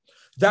powerful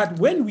that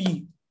when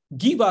we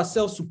give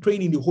ourselves to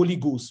praying in the Holy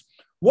Ghost,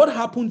 what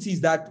happens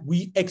is that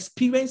we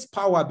experience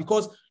power,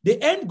 because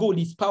the end goal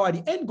is power.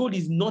 The end goal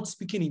is not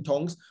speaking in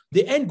tongues.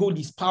 The end goal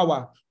is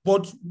power,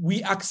 but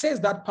we access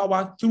that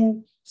power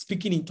through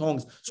speaking in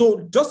tongues.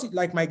 So just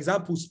like my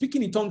example,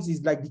 speaking in tongues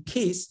is like the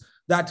case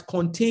that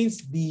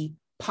contains the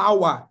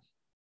power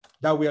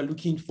that we are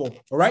looking for,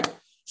 all right?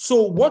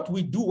 So what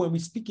we do when we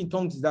speak in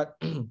tongues is that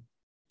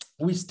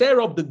we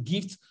stir up the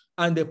gift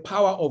and the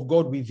power of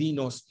God within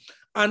us.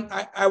 And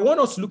I want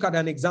us to look at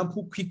an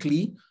example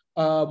quickly.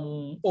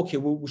 Okay,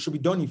 we should be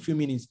done in a few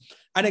minutes.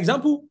 An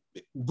example,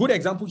 good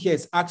example here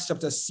is Acts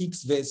chapter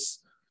 6, verse,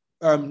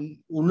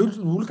 we'll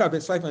look at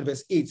verse 5 and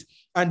verse 8.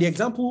 And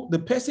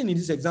the person in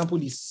this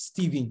example is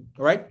Stephen,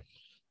 all right?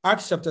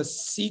 Acts chapter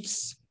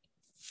 6,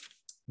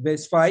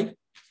 verse 5.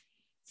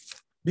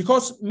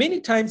 Because many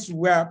times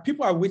where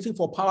people are waiting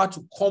for power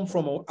to come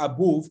from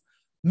above,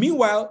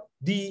 meanwhile,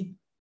 the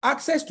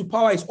access to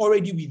power is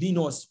already within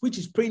us, which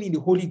is praying in the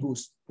Holy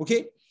Ghost,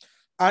 okay?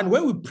 And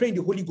when we pray in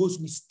the Holy Ghost,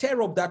 we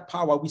stir up that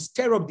power. We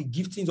stir up the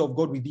giftings of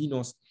God within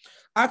us.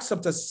 Acts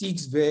chapter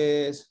 6,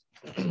 verse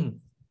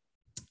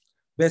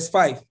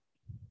 5.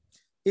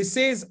 It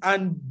says,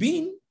 and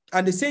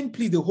the same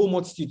pleased the whole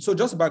multitude. So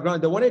just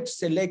background, they wanted to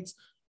select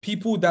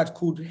people that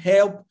could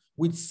help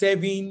with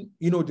serving,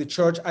 the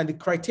church. And the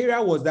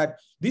criteria was that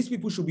these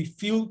people should be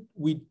filled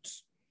with,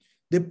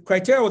 the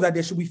criteria was that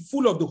they should be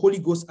full of the Holy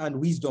Ghost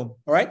and wisdom.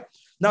 All right.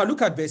 Now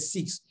look at verse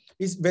 6.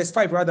 It's verse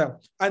 5 rather.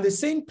 And the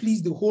same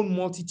pleased the whole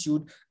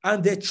multitude,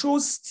 and they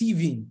chose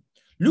Stephen.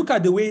 Look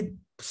at the way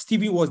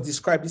Stephen was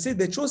described. He said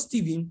they chose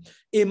Stephen,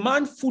 a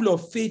man full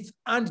of faith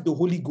and the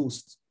Holy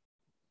Ghost.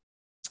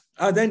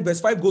 And then verse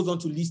 5 goes on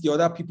to list the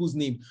other people's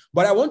name.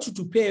 But I want you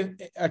to pay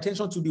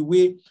attention to the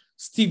way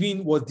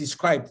Stephen was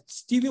described.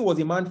 Stephen was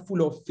a man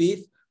full of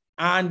faith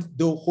and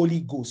the Holy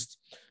Ghost.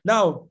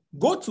 Now,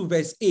 go to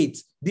verse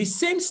 8. The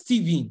same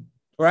Stephen,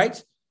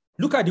 right?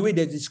 Look at the way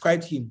they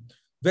described him.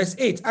 Verse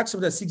 8, Acts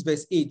chapter 6,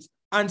 verse 8.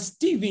 And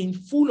Stephen,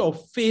 full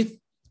of faith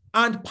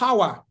and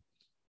power.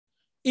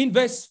 In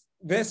verse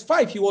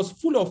 5, he was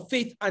full of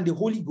faith and the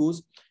Holy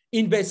Ghost.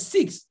 In verse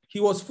 6, he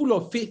was full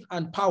of faith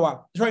and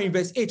power. Sorry, in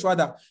verse 8,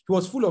 rather, he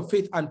was full of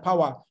faith and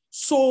power.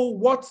 So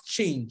what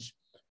changed?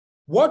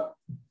 What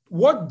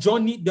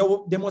journey?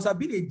 There must have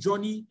been a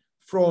journey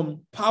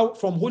from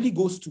Holy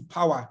Ghost to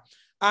power.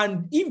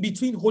 And in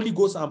between Holy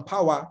Ghost and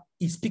power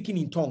is speaking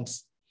in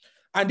tongues.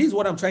 And this is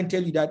what I'm trying to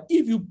tell you, that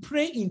if you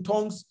pray in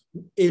tongues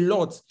a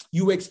lot,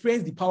 you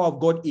experience the power of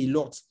God a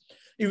lot.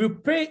 If you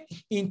pray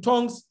in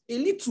tongues a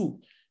little,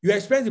 you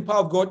experience the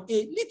power of God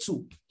a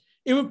little.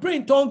 If you pray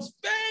in tongues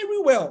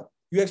very well,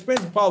 you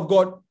experience the power of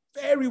God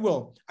very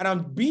well. And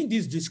I'm being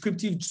this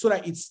descriptive so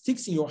that it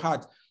sticks in your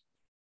heart.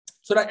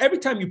 So that every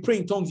time you pray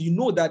in tongues, you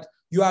know that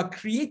you are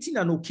creating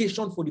an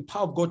occasion for the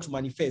power of God to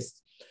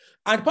manifest.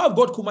 And the power of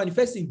God could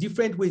manifest in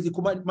different ways. It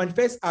could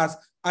manifest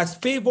as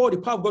favor.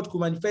 The power of God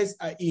could manifest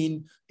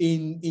in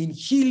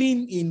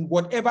healing, in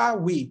whatever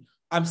way.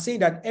 I'm saying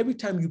that every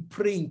time you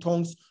pray in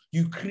tongues,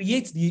 you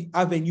create the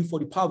avenue for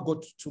the power of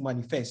God to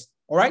manifest.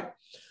 All right?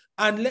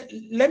 And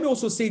let me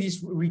also say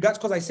this regards,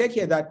 because I said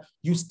here that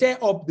you stir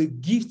up the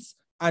gifts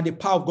and the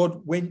power of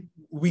God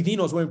within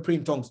us when we pray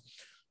in tongues.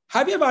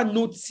 Have you ever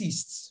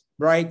noticed,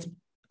 right?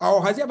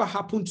 Or has it ever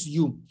happened to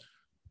you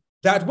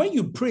that when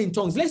you pray in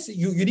tongues, let's say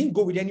you didn't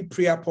go with any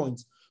prayer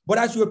points, but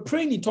as you were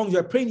praying in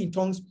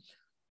tongues,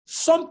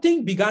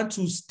 something began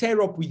to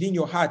stir up within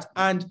your heart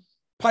and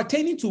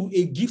pertaining to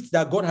a gift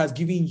that God has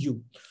given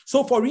you.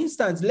 So for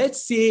instance,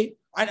 let's say,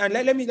 and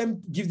let me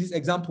give this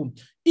example.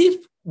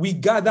 If we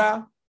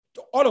gather,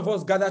 all of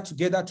us gather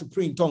together to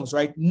pray in tongues,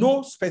 right?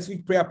 No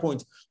specific prayer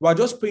point. We are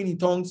just praying in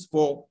tongues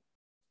for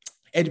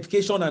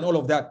edification and all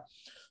of that.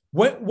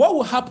 What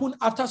will happen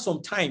after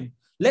some time?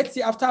 Let's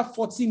say after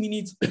 40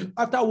 minutes,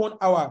 after 1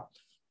 hour,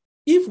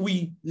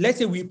 let's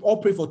say we all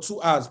pray for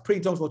 2 hours, pray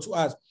in tongues for 2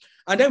 hours,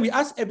 and then we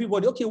ask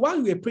everybody, okay, while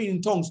you were praying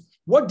in tongues,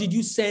 what did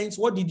you sense?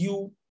 What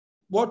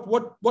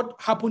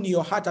happened in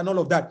your heart and all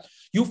of that?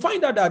 You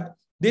find out that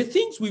the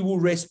things we will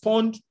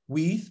respond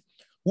with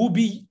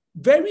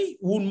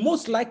will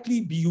most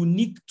likely be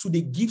unique to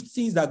the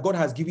giftings that God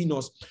has given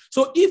us.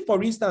 So if,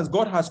 for instance,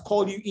 God has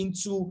called you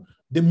into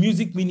the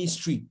music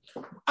ministry,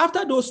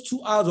 after those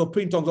 2 hours of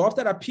praying in tongues, or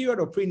after that period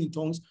of praying in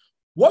tongues,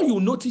 what you'll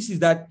notice is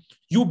that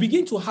you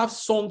begin to have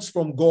songs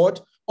from God,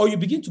 or you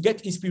begin to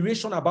get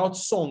inspiration about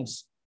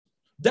songs.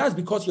 That's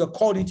because you're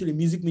called into the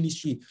music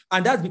ministry,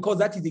 and that's because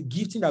that is the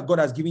gifting that God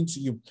has given to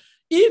you.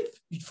 If,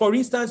 for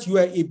instance, you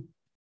are a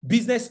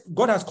business,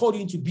 God has called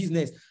you into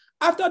business,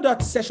 after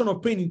that session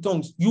of praying in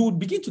tongues, you would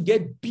begin to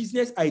get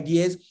business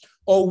ideas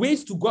or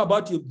ways to go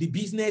about the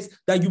business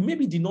that you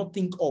maybe did not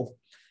think of.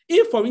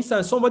 If, for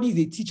instance, somebody is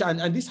a teacher,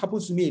 and this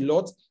happens to me a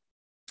lot,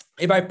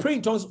 if I pray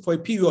in tongues for a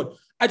period,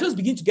 I just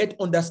begin to get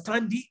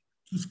understanding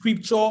to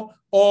scripture,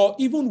 or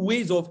even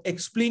ways of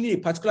explaining a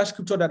particular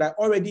scripture that I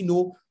already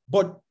know,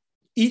 but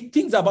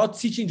things about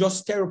teaching just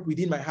stir up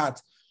within my heart.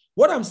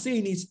 What I'm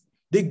saying is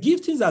the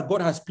giftings that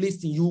God has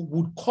placed in you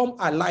would come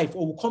alive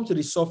or will come to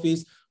the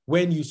surface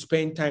when you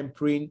spend time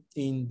praying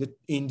in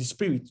the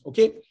spirit.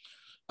 Okay.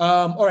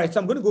 All right. So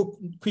I'm going to go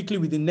quickly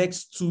with the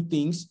next two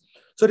things.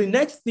 So the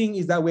next thing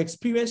is that we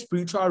experience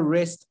spiritual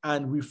rest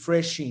and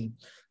refreshing.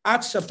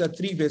 Acts chapter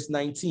 3, verse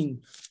 19.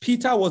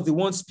 Peter was the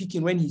one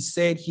speaking when he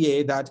said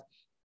here that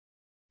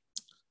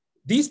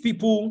these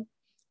people,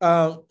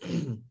 so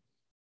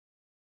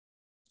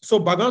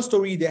background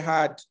story, they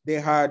had,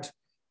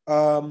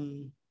 where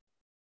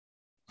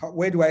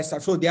do I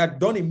start? So they had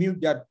done a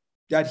miracle,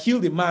 they had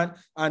healed a man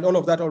and all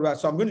of that.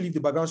 So I'm going to leave the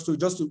background story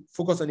just to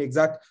focus on the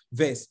exact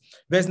verse.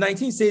 Verse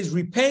 19 says,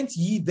 repent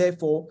ye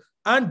therefore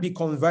and be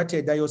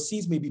converted, that your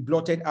sins may be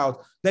blotted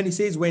out. Then it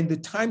says, when the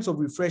times of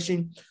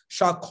refreshing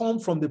shall come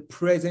from the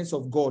presence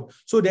of God.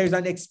 So there is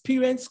an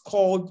experience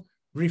called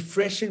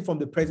refreshing from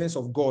the presence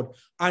of God.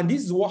 And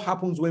this is what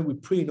happens when we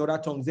pray in other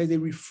tongues. There's a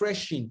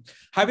refreshing.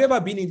 Have you ever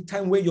been in a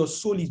time where your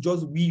soul is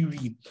just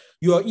weary?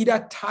 You are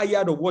either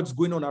tired of what's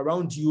going on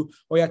around you,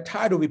 or you're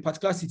tired of a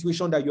particular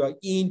situation that you are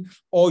in,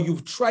 or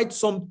you've tried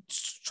several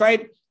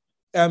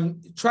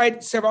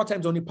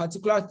times on a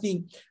particular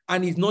thing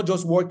and it's not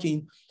just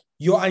working.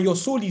 Your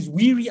soul is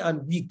weary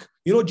and weak.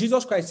 You know,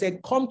 Jesus Christ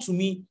said, come to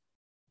me,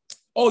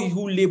 all you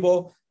who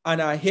labor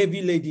and are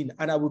heavy laden,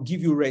 and I will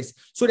give you rest.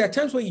 So there are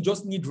times when you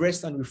just need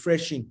rest and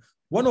refreshing.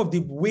 One of the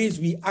ways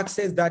we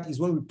access that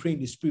is when we pray in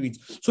the spirit.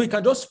 So you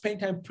can just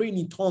spend time praying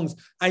in tongues,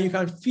 and you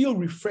can feel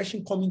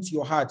refreshing coming to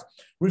your heart,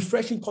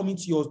 refreshing coming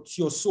to your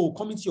soul,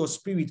 coming to your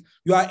spirit.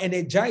 You are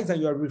energized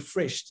and you are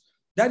refreshed.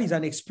 That is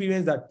an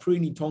experience that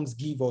praying in tongues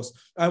gives us.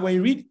 And when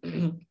you read,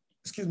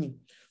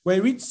 when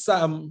you read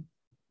Psalm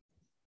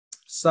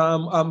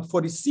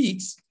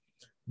 46,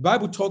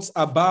 Bible talks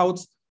about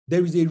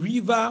there is a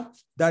river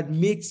that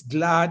makes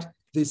glad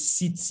the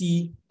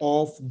city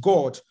of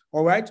God.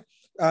 All right.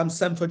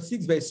 Psalm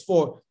 46, verse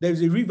 4, there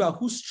is a river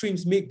whose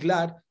streams make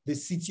glad the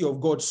city of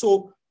God.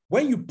 So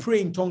when you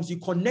pray in tongues, you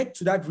connect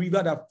to that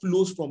river that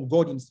flows from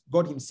God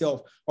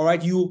himself. All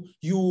right. You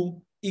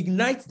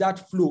ignite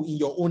that flow in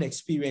your own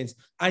experience,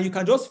 and you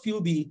can just feel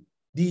the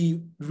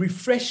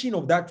refreshing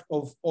of that,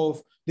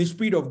 of the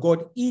Spirit of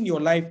God in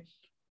your life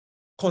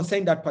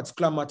concerning that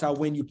particular matter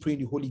when you pray in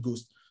the Holy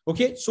Ghost.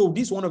 Okay, so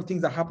this is one of the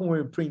things that happen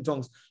when we pray in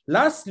tongues.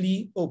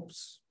 Lastly, that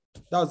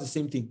was the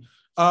same thing.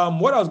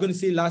 What I was going to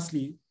say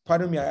lastly,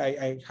 pardon me,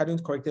 I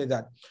hadn't corrected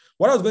that.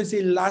 What I was going to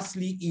say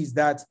lastly is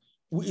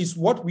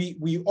what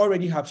we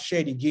already have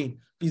shared again,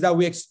 is that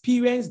we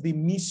experience the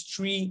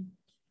mystery,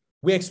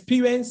 we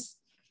experience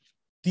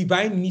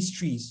divine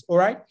mysteries, all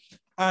right?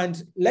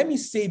 And let me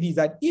say this,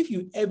 that if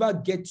you ever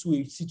get to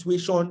a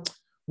situation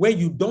where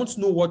you don't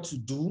know what to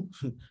do,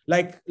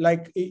 like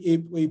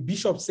a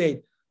bishop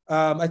said,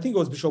 I think it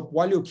was Bishop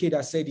Wale Oke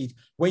that said it.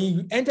 When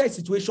you enter a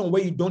situation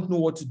where you don't know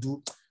what to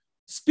do,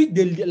 speak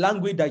the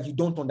language that you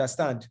don't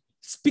understand.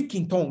 Speak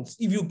in tongues.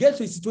 If you get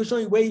to a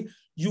situation where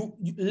you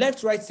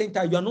left, right,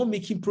 center, you are not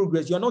making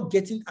progress, you are not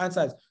getting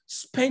answers,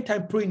 spend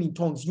time praying in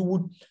tongues. You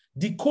would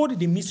decode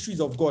the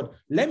mysteries of God.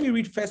 Let me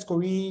read 1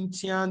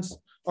 Corinthians,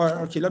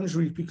 let me just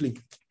read it quickly.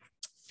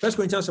 1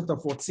 Corinthians chapter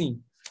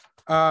 14.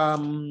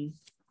 1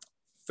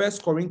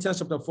 Corinthians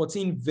chapter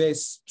 14,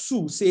 verse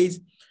 2 says,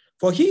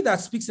 for he that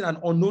speaks in an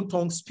unknown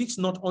tongue speaks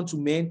not unto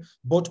men,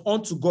 but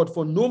unto God,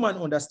 for no man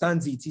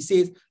understands it. He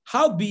says,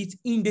 howbeit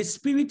in the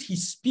spirit he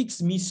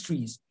speaks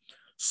mysteries.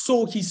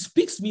 So he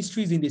speaks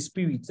mysteries in the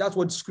spirit. That's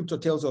what the scripture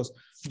tells us.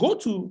 Go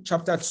to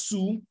chapter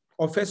 2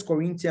 of 1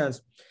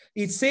 Corinthians.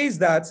 It says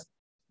that,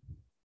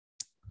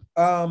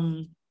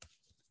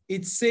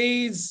 it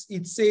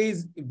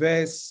says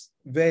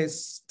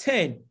verse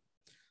 10.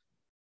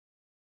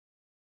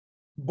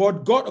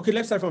 But God, okay,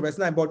 let's start from verse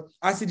 9. But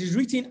as it is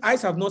written,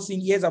 eyes have not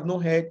seen, ears have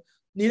not heard,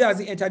 neither has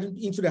it entered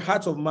into the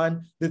heart of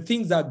man, the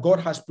things that God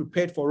has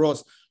prepared for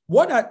us.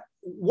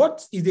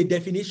 What is the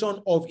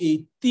definition of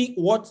a thing,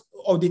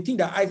 the thing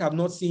that eyes have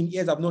not seen,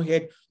 ears have not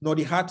heard, nor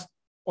the heart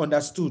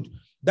understood?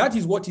 That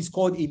is what is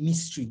called a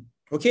mystery.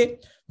 Okay.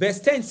 Verse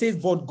 10 says,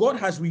 but God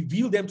has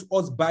revealed them to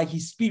us by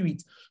his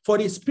spirit, for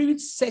the spirit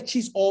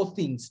searches all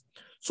things.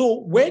 So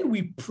when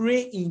we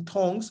pray in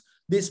tongues,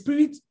 the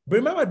spirit,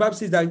 remember the Bible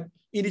says that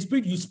in the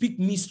spirit you speak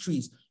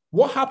mysteries.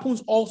 What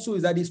happens also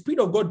is that the Spirit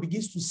of God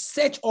begins to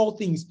search all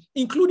things,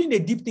 including the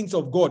deep things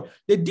of God.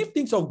 The deep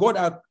things of God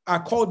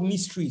are called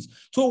mysteries.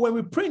 So when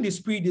we pray in the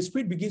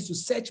Spirit begins to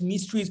search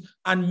mysteries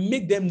and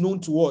make them known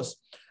to us.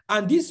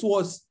 And it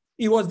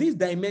was this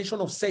dimension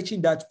of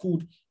searching that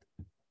could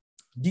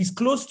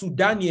disclose to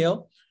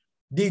Daniel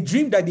the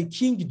dream that the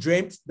king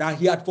dreamt that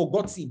he had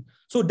forgotten.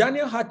 So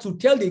Daniel had to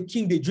tell the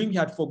king the dream he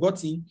had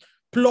forgotten,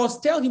 plus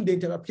tell him the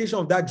interpretation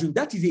of that dream.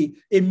 That is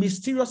a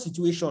mysterious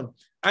situation.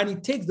 And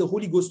it takes the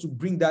Holy Ghost to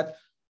bring that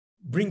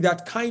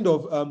kind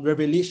of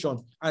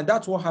revelation. And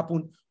that's what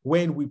happened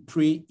when we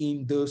pray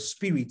in the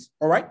Spirit.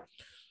 All right.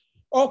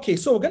 Okay,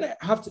 so we're going to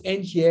have to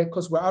end here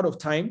because we're out of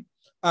time.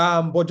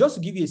 But just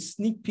to give you a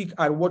sneak peek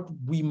at what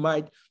we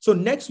might. So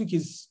next week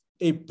is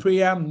a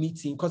prayer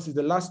meeting because it's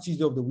the last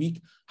Tuesday of the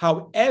week.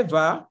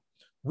 However,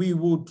 we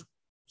would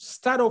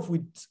start off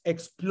with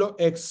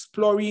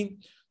exploring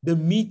the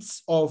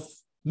myths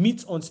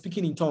on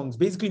speaking in tongues,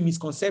 basically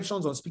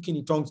misconceptions on speaking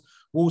in tongues.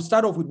 We'll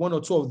start off with one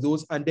or two of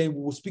those, and then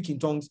we will speak in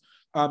tongues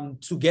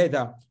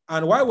together.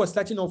 And why we're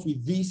starting off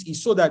with this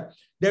is so that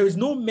there is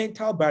no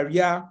mental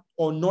barrier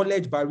or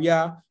knowledge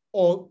barrier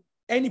or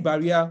any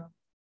barrier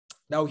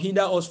that will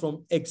hinder us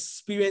from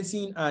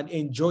experiencing and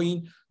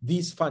enjoying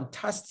this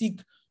fantastic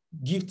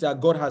gift that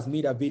God has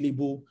made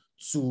available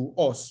to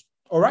us.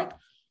 All right.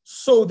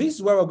 So this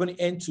is where we're going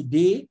to end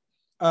today.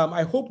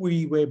 I hope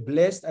we were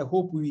blessed. I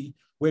hope we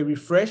were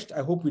refreshed.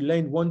 I hope we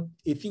learned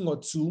a thing or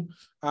two.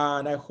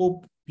 And I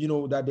hope,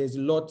 that there's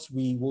a lot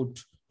we would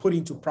put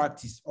into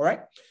practice. All right.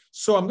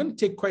 So I'm going to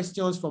take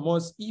questions from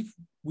us if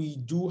we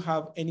do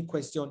have any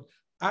question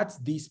at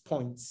these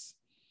points.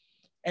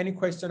 Any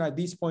question at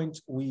this point,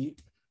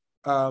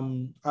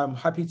 I'm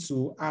happy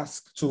to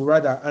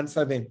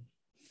answer them.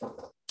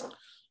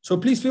 So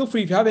please feel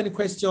free, if you have any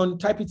question,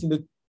 type it in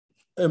the,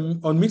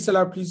 on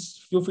Mixlr,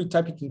 please feel free to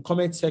type it in the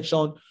comment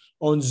section.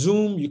 On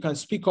Zoom, you can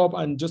speak up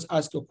and just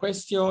ask your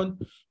question.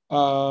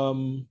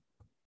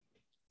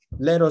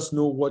 Let us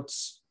know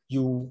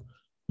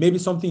maybe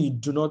something you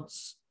do not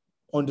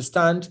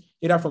understand,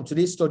 either from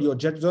today's study or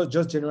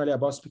just generally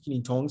about speaking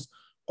in tongues,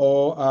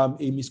 or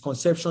a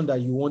misconception that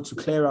you want to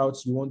clear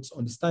out, you want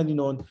understanding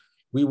on.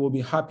 We will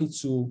be happy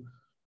to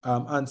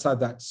answer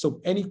that.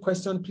 So any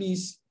question,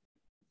 please?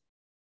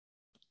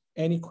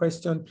 Any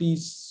question,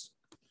 please?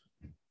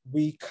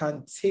 We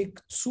can take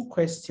 2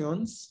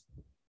 questions.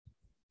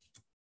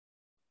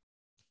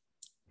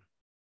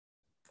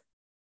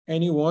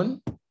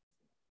 Anyone?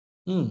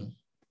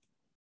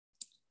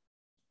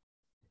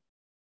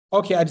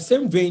 Okay, in the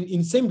same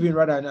vein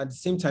rather, and at the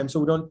same time, so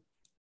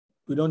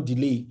we don't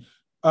delay.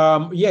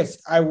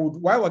 Yes, I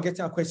would, while we're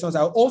getting our questions,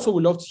 I also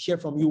would love to hear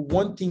from you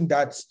one thing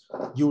that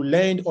you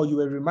learned or you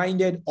were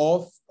reminded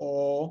of,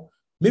 or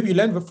maybe you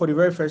learned for the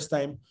very first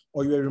time,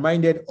 or you were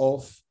reminded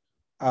of,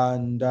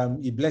 and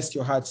it blessed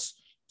your hearts.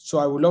 So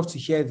I would love to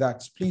hear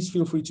that. Please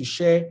feel free to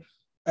share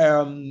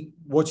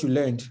what you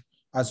learned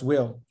as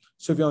well.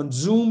 So if you're on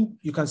Zoom,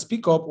 you can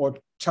speak up or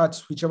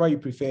chat, whichever you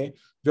prefer. If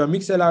you're on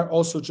Mixlr,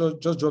 also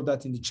just drop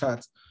that in the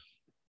chat.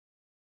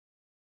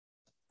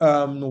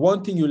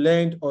 One thing you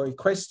learned or a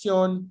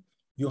question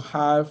you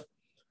have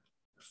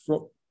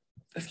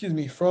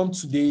from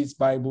today's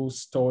Bible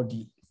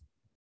study.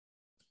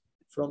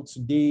 From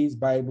today's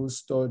Bible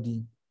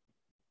study.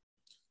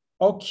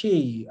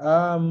 Okay.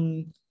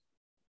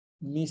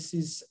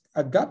 Mrs.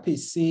 Agape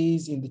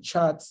says in the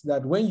chat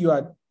that when you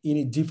are in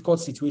a difficult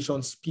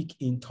situation, speak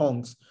in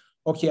tongues.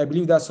 Okay, I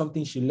believe that's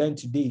something she learned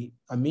today.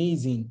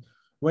 Amazing.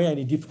 When you're in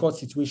a difficult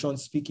situation,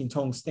 speak in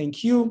tongues.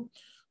 Thank you.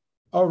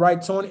 All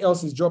right, someone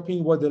else is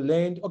dropping what they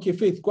learned. Okay,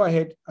 Faith, go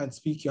ahead and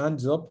speak. Your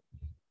hands up.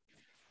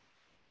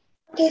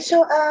 Okay,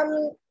 so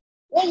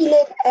when you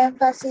laid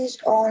emphasis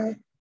on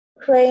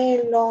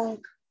praying longer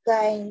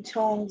in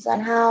tongues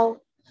and how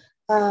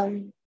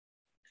the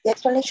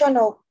explanation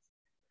of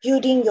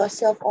building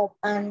yourself up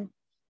and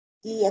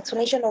the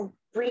explanation of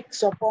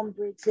bricks upon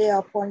bricks, layer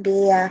upon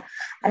layer,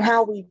 and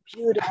how we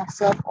build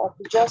ourselves up.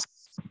 It's just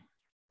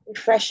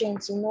refreshing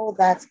to know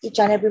that each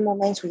and every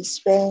moment we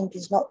spend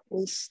is not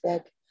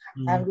wasted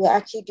and we're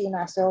actually doing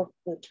ourselves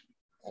good.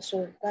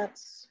 So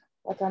that's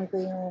what I'm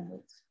going on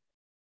with.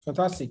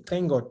 Fantastic.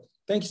 Thank God.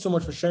 Thank you so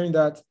much for sharing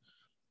that.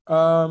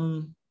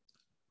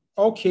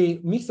 Okay,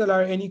 Mr.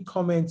 Larry, any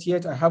comments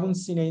yet? I haven't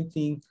seen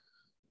anything.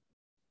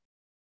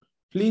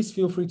 Please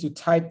feel free to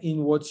type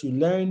in what you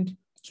learned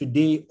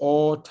today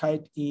or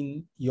type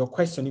in your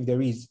question if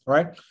there is, all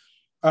right?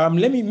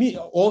 Let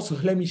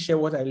me share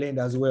what I learned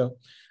as well.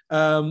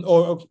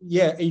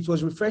 It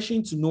was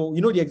refreshing to know,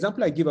 the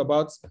example I give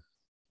about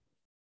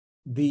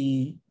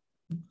the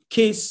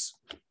case,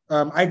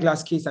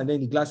 eyeglass case, and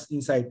then the glass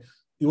inside.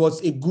 It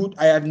was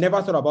I had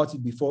never thought about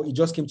it before. It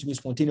just came to me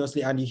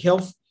spontaneously, and it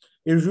was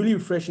really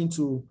refreshing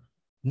to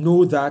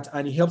know that,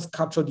 and it helps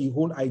capture the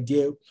whole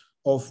idea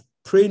of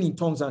praying in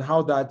tongues and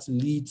how that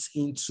leads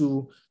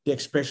into the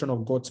expression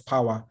of God's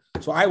power.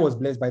 So I was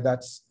blessed by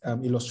that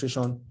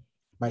illustration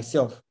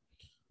myself.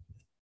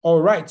 All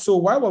right, so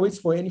while we're waiting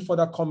for any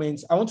further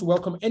comments, I want to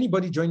welcome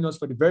anybody joining us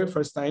for the very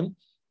first time.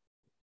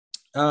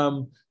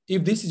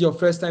 If this is your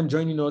first time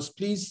joining us,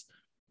 please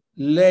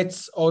let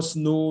us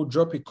know,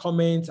 drop a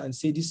comment and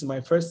say, this is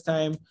my first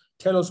time.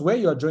 Tell us where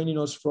you are joining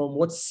us from,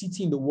 what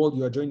city in the world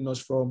you are joining us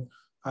from,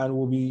 and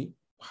we'll be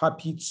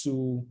happy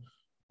to,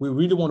 we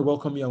really want to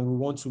welcome you and we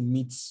want to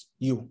meet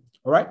you,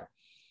 all right?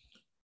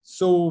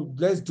 So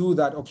let's do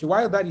that. Okay,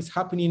 while that is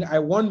happening,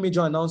 one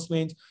major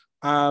announcement.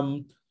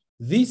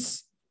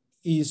 This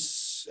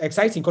is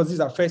exciting because this is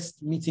our first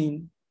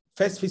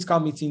fiscal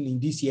meeting in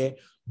this year,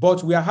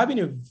 but we are having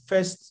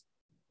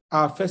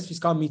our first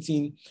fiscal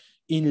meeting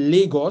in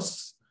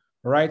Lagos,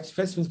 right?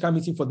 First fiscal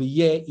meeting for the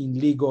year in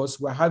Lagos.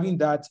 We're having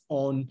that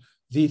on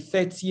the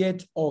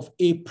 30th of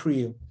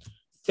April.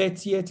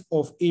 30th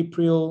of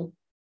April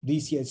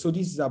this year. So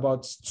this is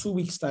about 2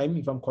 weeks' time,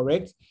 if I'm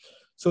correct.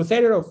 So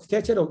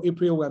 30th of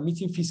April, we're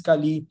meeting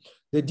fiscally.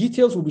 The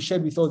details will be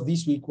shared with us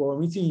this week. We're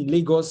meeting in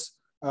Lagos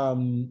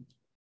fiscally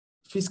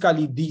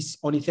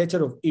on the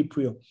 30th of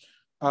April.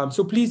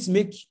 So please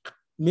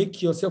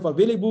make yourself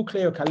available,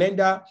 clear your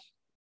calendar.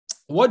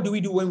 What do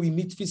we do when we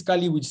meet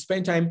fiscally? We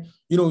spend time,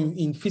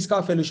 in fiscal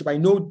fellowship. I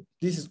know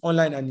this is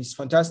online and it's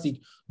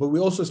fantastic, but we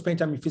also spend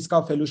time in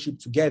fiscal fellowship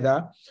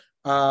together.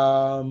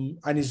 And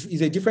it's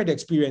a different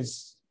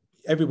experience.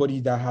 Everybody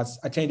that has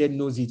attended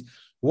knows it.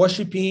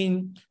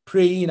 Worshiping,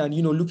 praying, and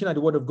looking at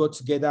the Word of God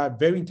together.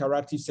 Very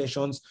interactive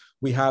sessions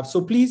we have.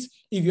 So please,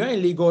 if you are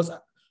in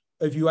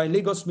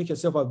Lagos, make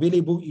yourself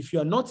available. If you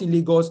are not in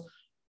Lagos,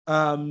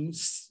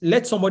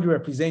 let somebody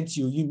represent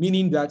you.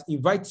 Meaning that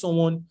invite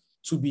someone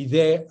to be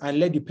there and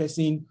let the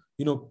person,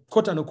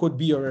 quote unquote,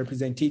 be your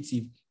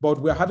representative. But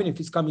we're having a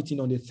fiscal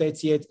meeting on the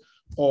 30th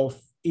of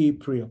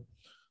April.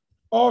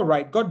 All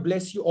right. God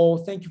bless you all.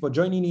 Thank you for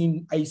joining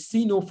in. I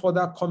see no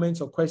further comments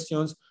or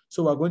questions,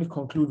 so we're going to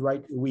conclude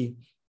right away.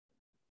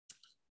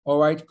 All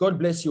right. God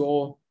bless you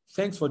all.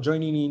 Thanks for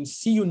joining in.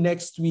 See you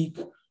next week,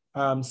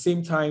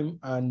 same time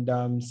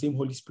and same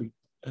Holy Spirit.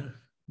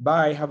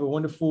 Bye. Have a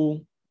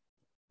wonderful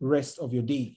rest of your day.